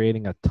to be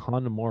creating a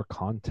ton more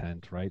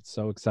content, right?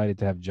 So excited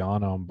to have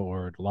John on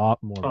board. A lot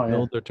more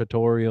builder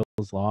tutorials,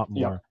 a lot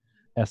more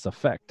S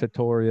Effect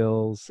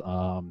tutorials.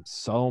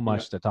 So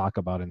much to talk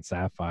about in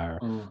Sapphire.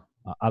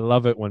 I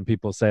love it when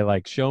people say,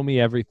 like, show me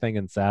everything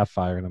in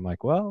Sapphire. And I'm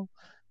like, well,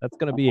 that's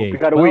going to be a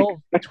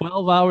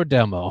 12-hour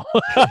demo.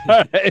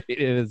 It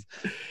is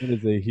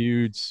a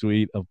huge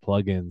suite of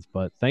plugins.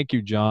 But thank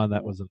you, John.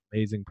 That was an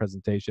amazing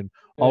presentation.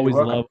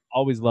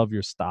 Always love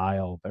your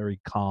style. Very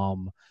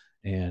calm.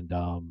 And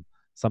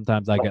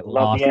sometimes I get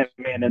lost. Love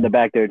the Ant-Man in the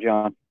back there,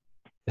 John.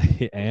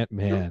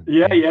 Ant-Man.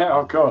 Yeah,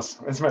 of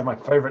course. It's my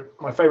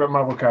favorite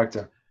Marvel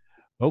character.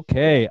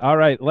 Okay, all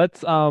right.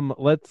 Let's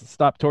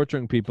stop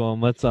torturing people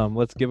and let's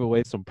give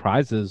away some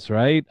prizes,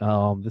 right?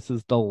 This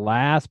is the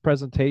last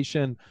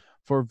presentation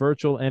for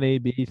virtual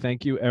NAB.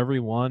 Thank you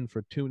everyone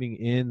for tuning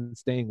in,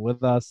 staying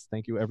with us.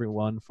 Thank you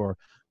everyone for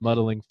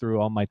muddling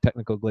through all my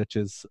technical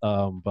glitches.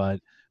 But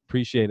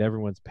appreciate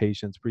everyone's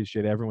patience,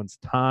 appreciate everyone's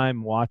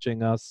time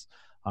watching us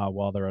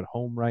while they're at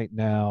home right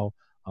now.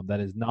 That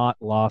is not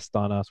lost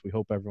on us. We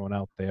hope everyone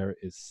out there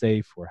is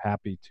safe. We're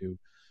happy to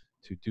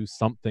do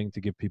something to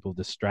give people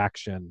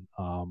distraction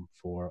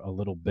for a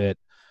little bit.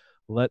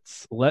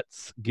 Let's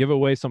give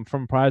away some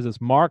fun prizes.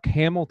 Mark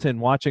Hamilton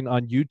watching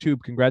on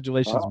YouTube.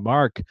 Congratulations,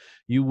 Mark.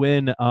 You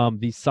win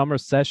the summer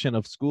session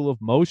of School of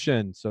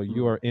Motion. So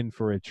you are in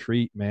for a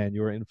treat, man.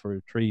 You are in for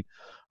a treat.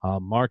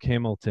 Mark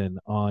Hamilton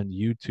on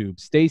YouTube.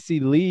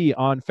 Stacy Lee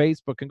on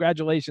Facebook.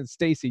 Congratulations,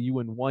 Stacy. You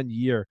win 1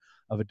 year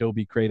of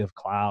Adobe Creative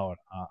Cloud.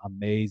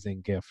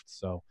 Amazing gift.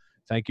 So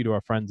thank you to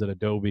our friends at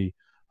Adobe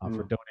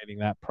for donating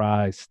that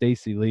prize.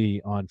 Stacy Lee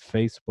on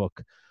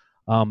Facebook.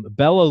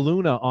 Bella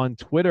Luna on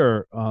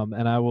Twitter,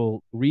 and I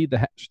will read the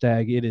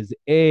hashtag. It is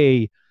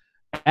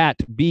at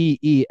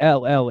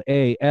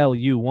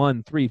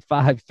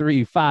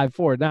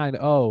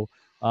BELLALU1353549.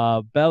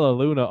 Bella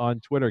Luna on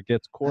Twitter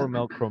gets Core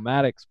Milk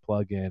Chromatics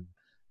plugin.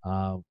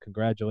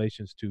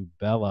 Congratulations to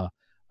Bella.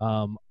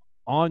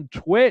 On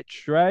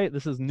Twitch, right?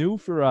 This is new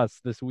for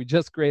us. We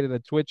just created a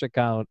Twitch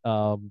account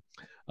a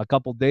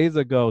couple days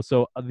ago.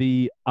 So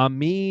the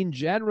Amin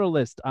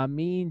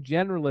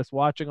Generalist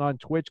watching on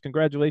Twitch.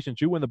 Congratulations.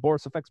 You win the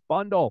Boris Effects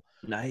bundle.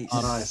 Nice.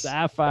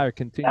 Sapphire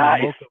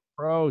Continuum Mocha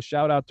Pro.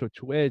 Shout out to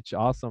Twitch.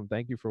 Awesome.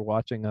 Thank you for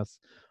watching us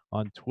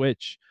on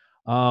Twitch.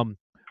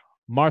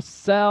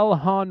 Marcel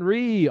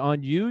Henry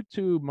on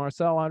YouTube.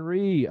 Marcel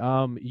Henry,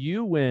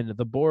 you win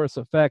the Boris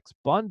Effects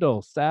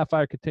bundle.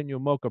 Sapphire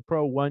Continuum Mocha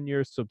Pro 1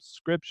 year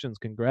subscriptions.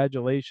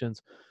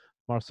 Congratulations,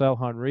 Marcel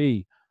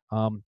Henry.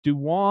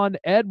 Duwan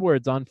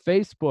Edwards on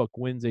Facebook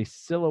wins a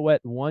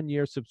Silhouette 1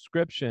 year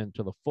subscription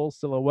to the full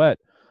Silhouette.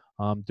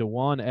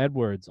 Duwan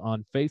Edwards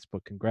on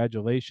Facebook,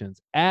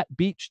 congratulations. At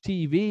Beach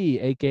TV,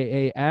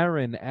 aka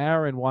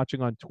Aaron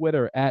watching on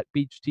Twitter at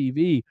Beach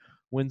TV,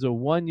 wins a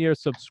 1 year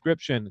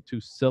subscription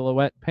to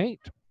Silhouette Paint.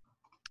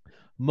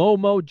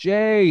 Momo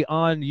J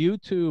on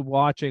YouTube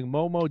watching.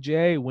 Momo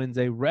J wins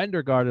a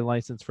Render Garden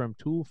license from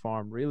Tool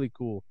Farm. Really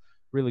cool.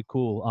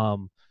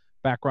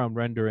 Background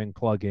rendering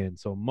plugin.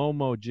 So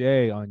Momo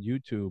J on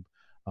YouTube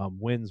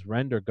wins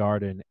Render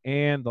Garden.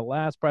 And the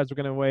last prize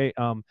we're going to away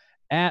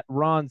at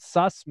Ron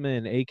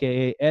Sussman,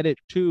 aka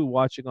Edit2,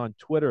 watching on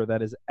Twitter.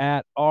 That is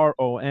at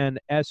RONSUSSMAN.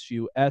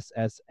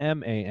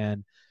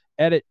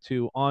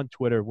 Edit2 on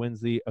Twitter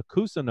wins the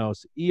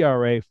Acusanos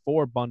ERA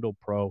 4 Bundle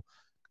Pro.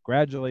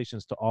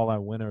 Congratulations to all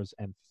our winners,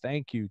 and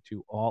thank you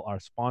to all our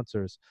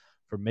sponsors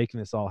for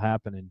making this all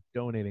happen and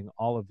donating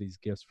all of these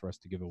gifts for us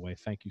to give away.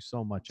 Thank you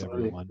so much,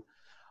 everyone.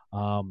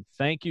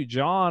 Thank you,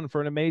 John,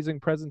 for an amazing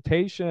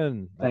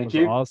presentation. Thank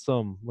you.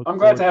 Awesome. I'm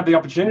glad to have the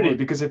opportunity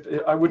because if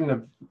I wouldn't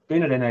have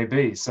been at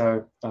NAB.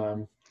 So,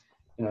 you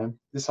know,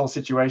 this whole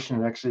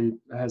situation actually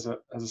has a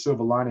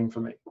silver lining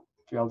for me to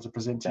be able to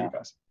present to you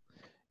guys.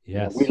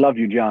 Yes. We love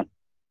you, John.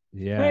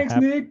 Yeah. Thanks,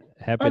 Nick.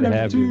 Happy to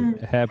have you.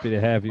 Happy to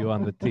have you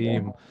on the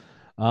team.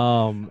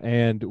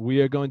 And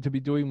we are going to be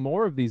doing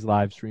more of these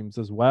live streams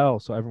as well.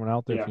 So everyone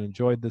out there, if you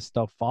enjoyed this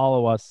stuff,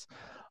 follow us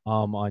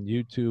on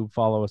YouTube,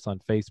 follow us on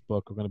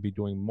Facebook. We're going to be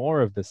doing more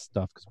of this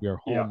stuff because we are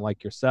home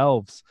like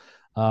yourselves.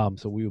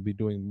 So we will be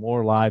doing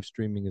more live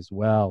streaming as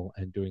well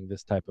and doing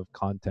this type of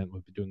content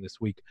we'll be doing this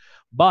week.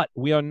 But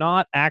we are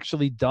not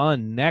actually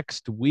done.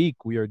 Next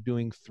week, we are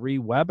doing 3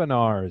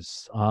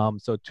 webinars.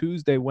 So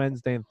Tuesday,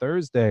 Wednesday, and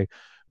Thursday,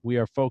 we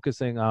are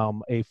focusing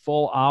a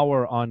full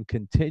hour on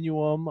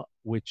Continuum,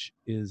 which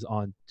is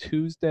on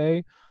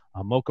Tuesday,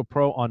 Mocha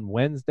Pro on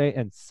Wednesday,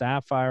 and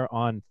Sapphire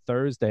on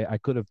Thursday. I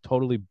could have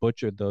totally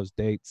butchered those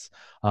dates.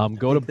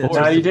 Go to Boris.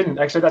 No, you didn't.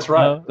 Actually, that's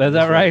right. Is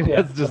that right?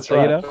 Yeah, that's just,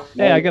 right. You know,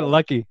 hey, I got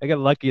lucky. I got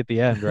lucky at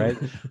the end, right?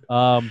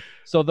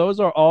 So those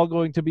are all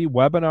going to be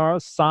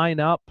webinars. Sign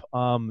up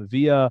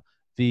via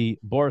the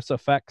Boris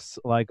Effects,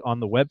 like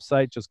on the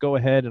website. Just go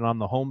ahead and on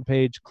the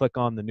homepage, click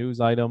on the news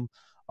item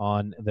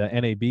on the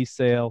NAB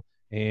sale.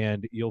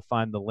 and you'll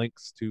find the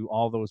links to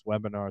all those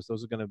webinars.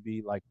 Those are going to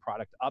be like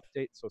product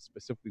updates, so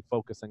specifically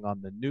focusing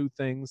on the new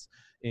things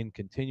in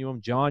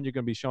Continuum. John, you're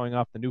going to be showing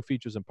off the new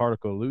features in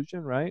Particle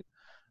Illusion, right?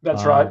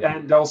 That's right,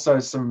 and also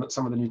some of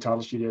the new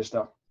Title Studio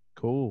stuff.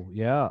 Cool.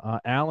 Yeah.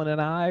 Alan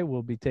and I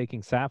will be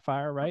taking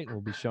Sapphire, right? And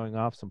we'll be showing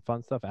off some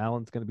fun stuff.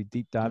 Alan's going to be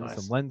deep diving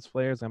some lens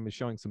flares. I'm going to be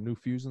showing some new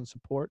Fusion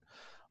support.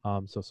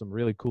 So some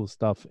really cool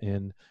stuff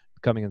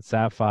coming in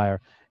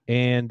Sapphire.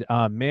 And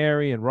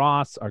Mary and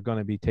Ross are going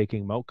to be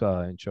taking Mocha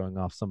and showing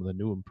off some of the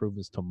new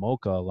improvements to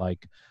Mocha,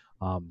 like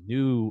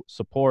new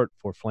support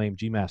for Flame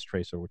GMass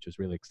Tracer, which is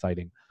really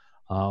exciting.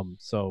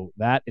 So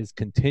that is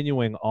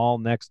continuing all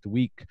next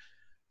week.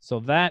 So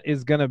that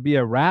is going to be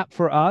a wrap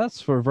for us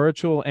for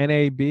virtual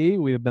NAB.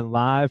 We have been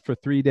live for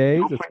 3 days.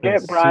 Don't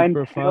forget, Brian,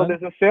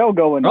 there's a sale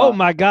going on. Oh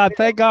my God!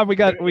 Thank God we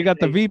got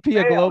the VP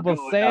of Global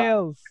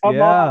Sales.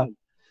 Yeah,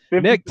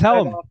 Nick,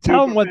 tell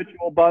him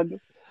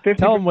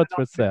what's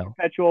for sale.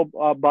 Perpetual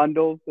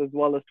bundles, as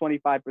well as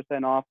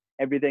 25% off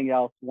everything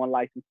else. 1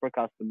 license per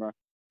customer.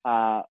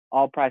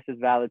 All prices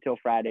valid till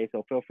Friday.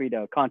 So feel free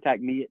to contact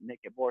me at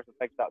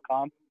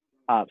nick@boriseffects.com.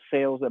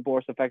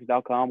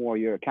 Sales@boriseffects.com, or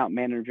your account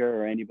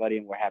manager or anybody,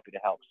 and we're happy to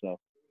help. So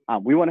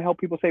we want to help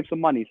people save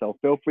some money, so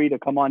feel free to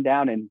come on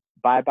down and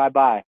buy.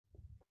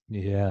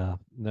 Yeah,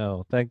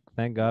 no, thank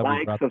God.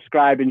 Like,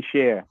 subscribe, and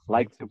share.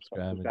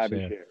 Subscribe, and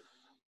share.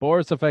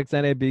 Boris Effects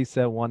NAB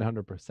said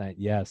 100%.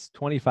 Yes,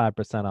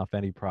 25% off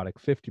any product,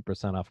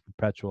 50% off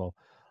perpetual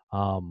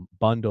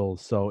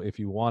bundles. So if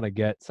you want to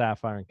get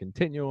Sapphire and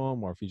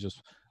Continuum, or if you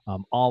just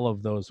all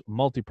of those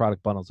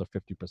multi-product bundles are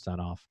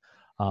 50% off.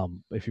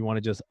 If you want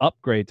to just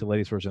upgrade to the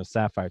latest version of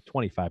Sapphire,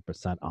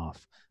 25%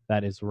 off.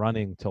 That is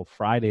running till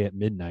Friday at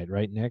midnight,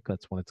 right, Nick?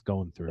 That's when it's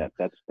going through.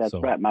 That's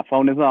right. My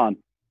phone is on.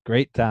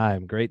 Great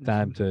time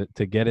to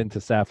get into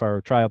Sapphire,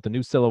 or try out the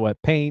new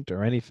Silhouette paint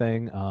or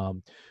anything.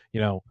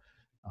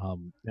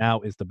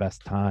 Now is the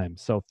best time.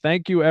 So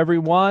thank you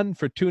everyone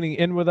for tuning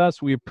in with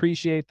us. We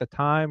appreciate the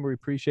time. We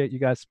appreciate you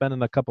guys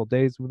spending a couple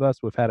days with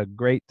us. We've had a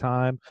great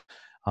time.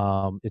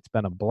 It's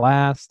been a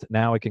blast.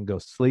 Now I can go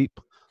sleep.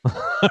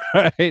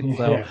 Right,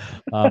 so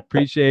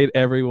appreciate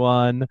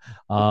everyone,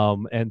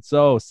 and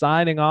so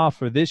signing off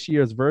for this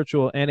year's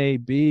virtual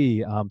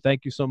NAB.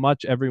 Thank you so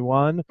much,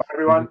 everyone. Bye,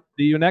 everyone.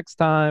 See you next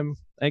time.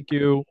 Thank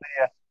you.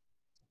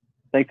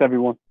 Thanks,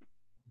 everyone.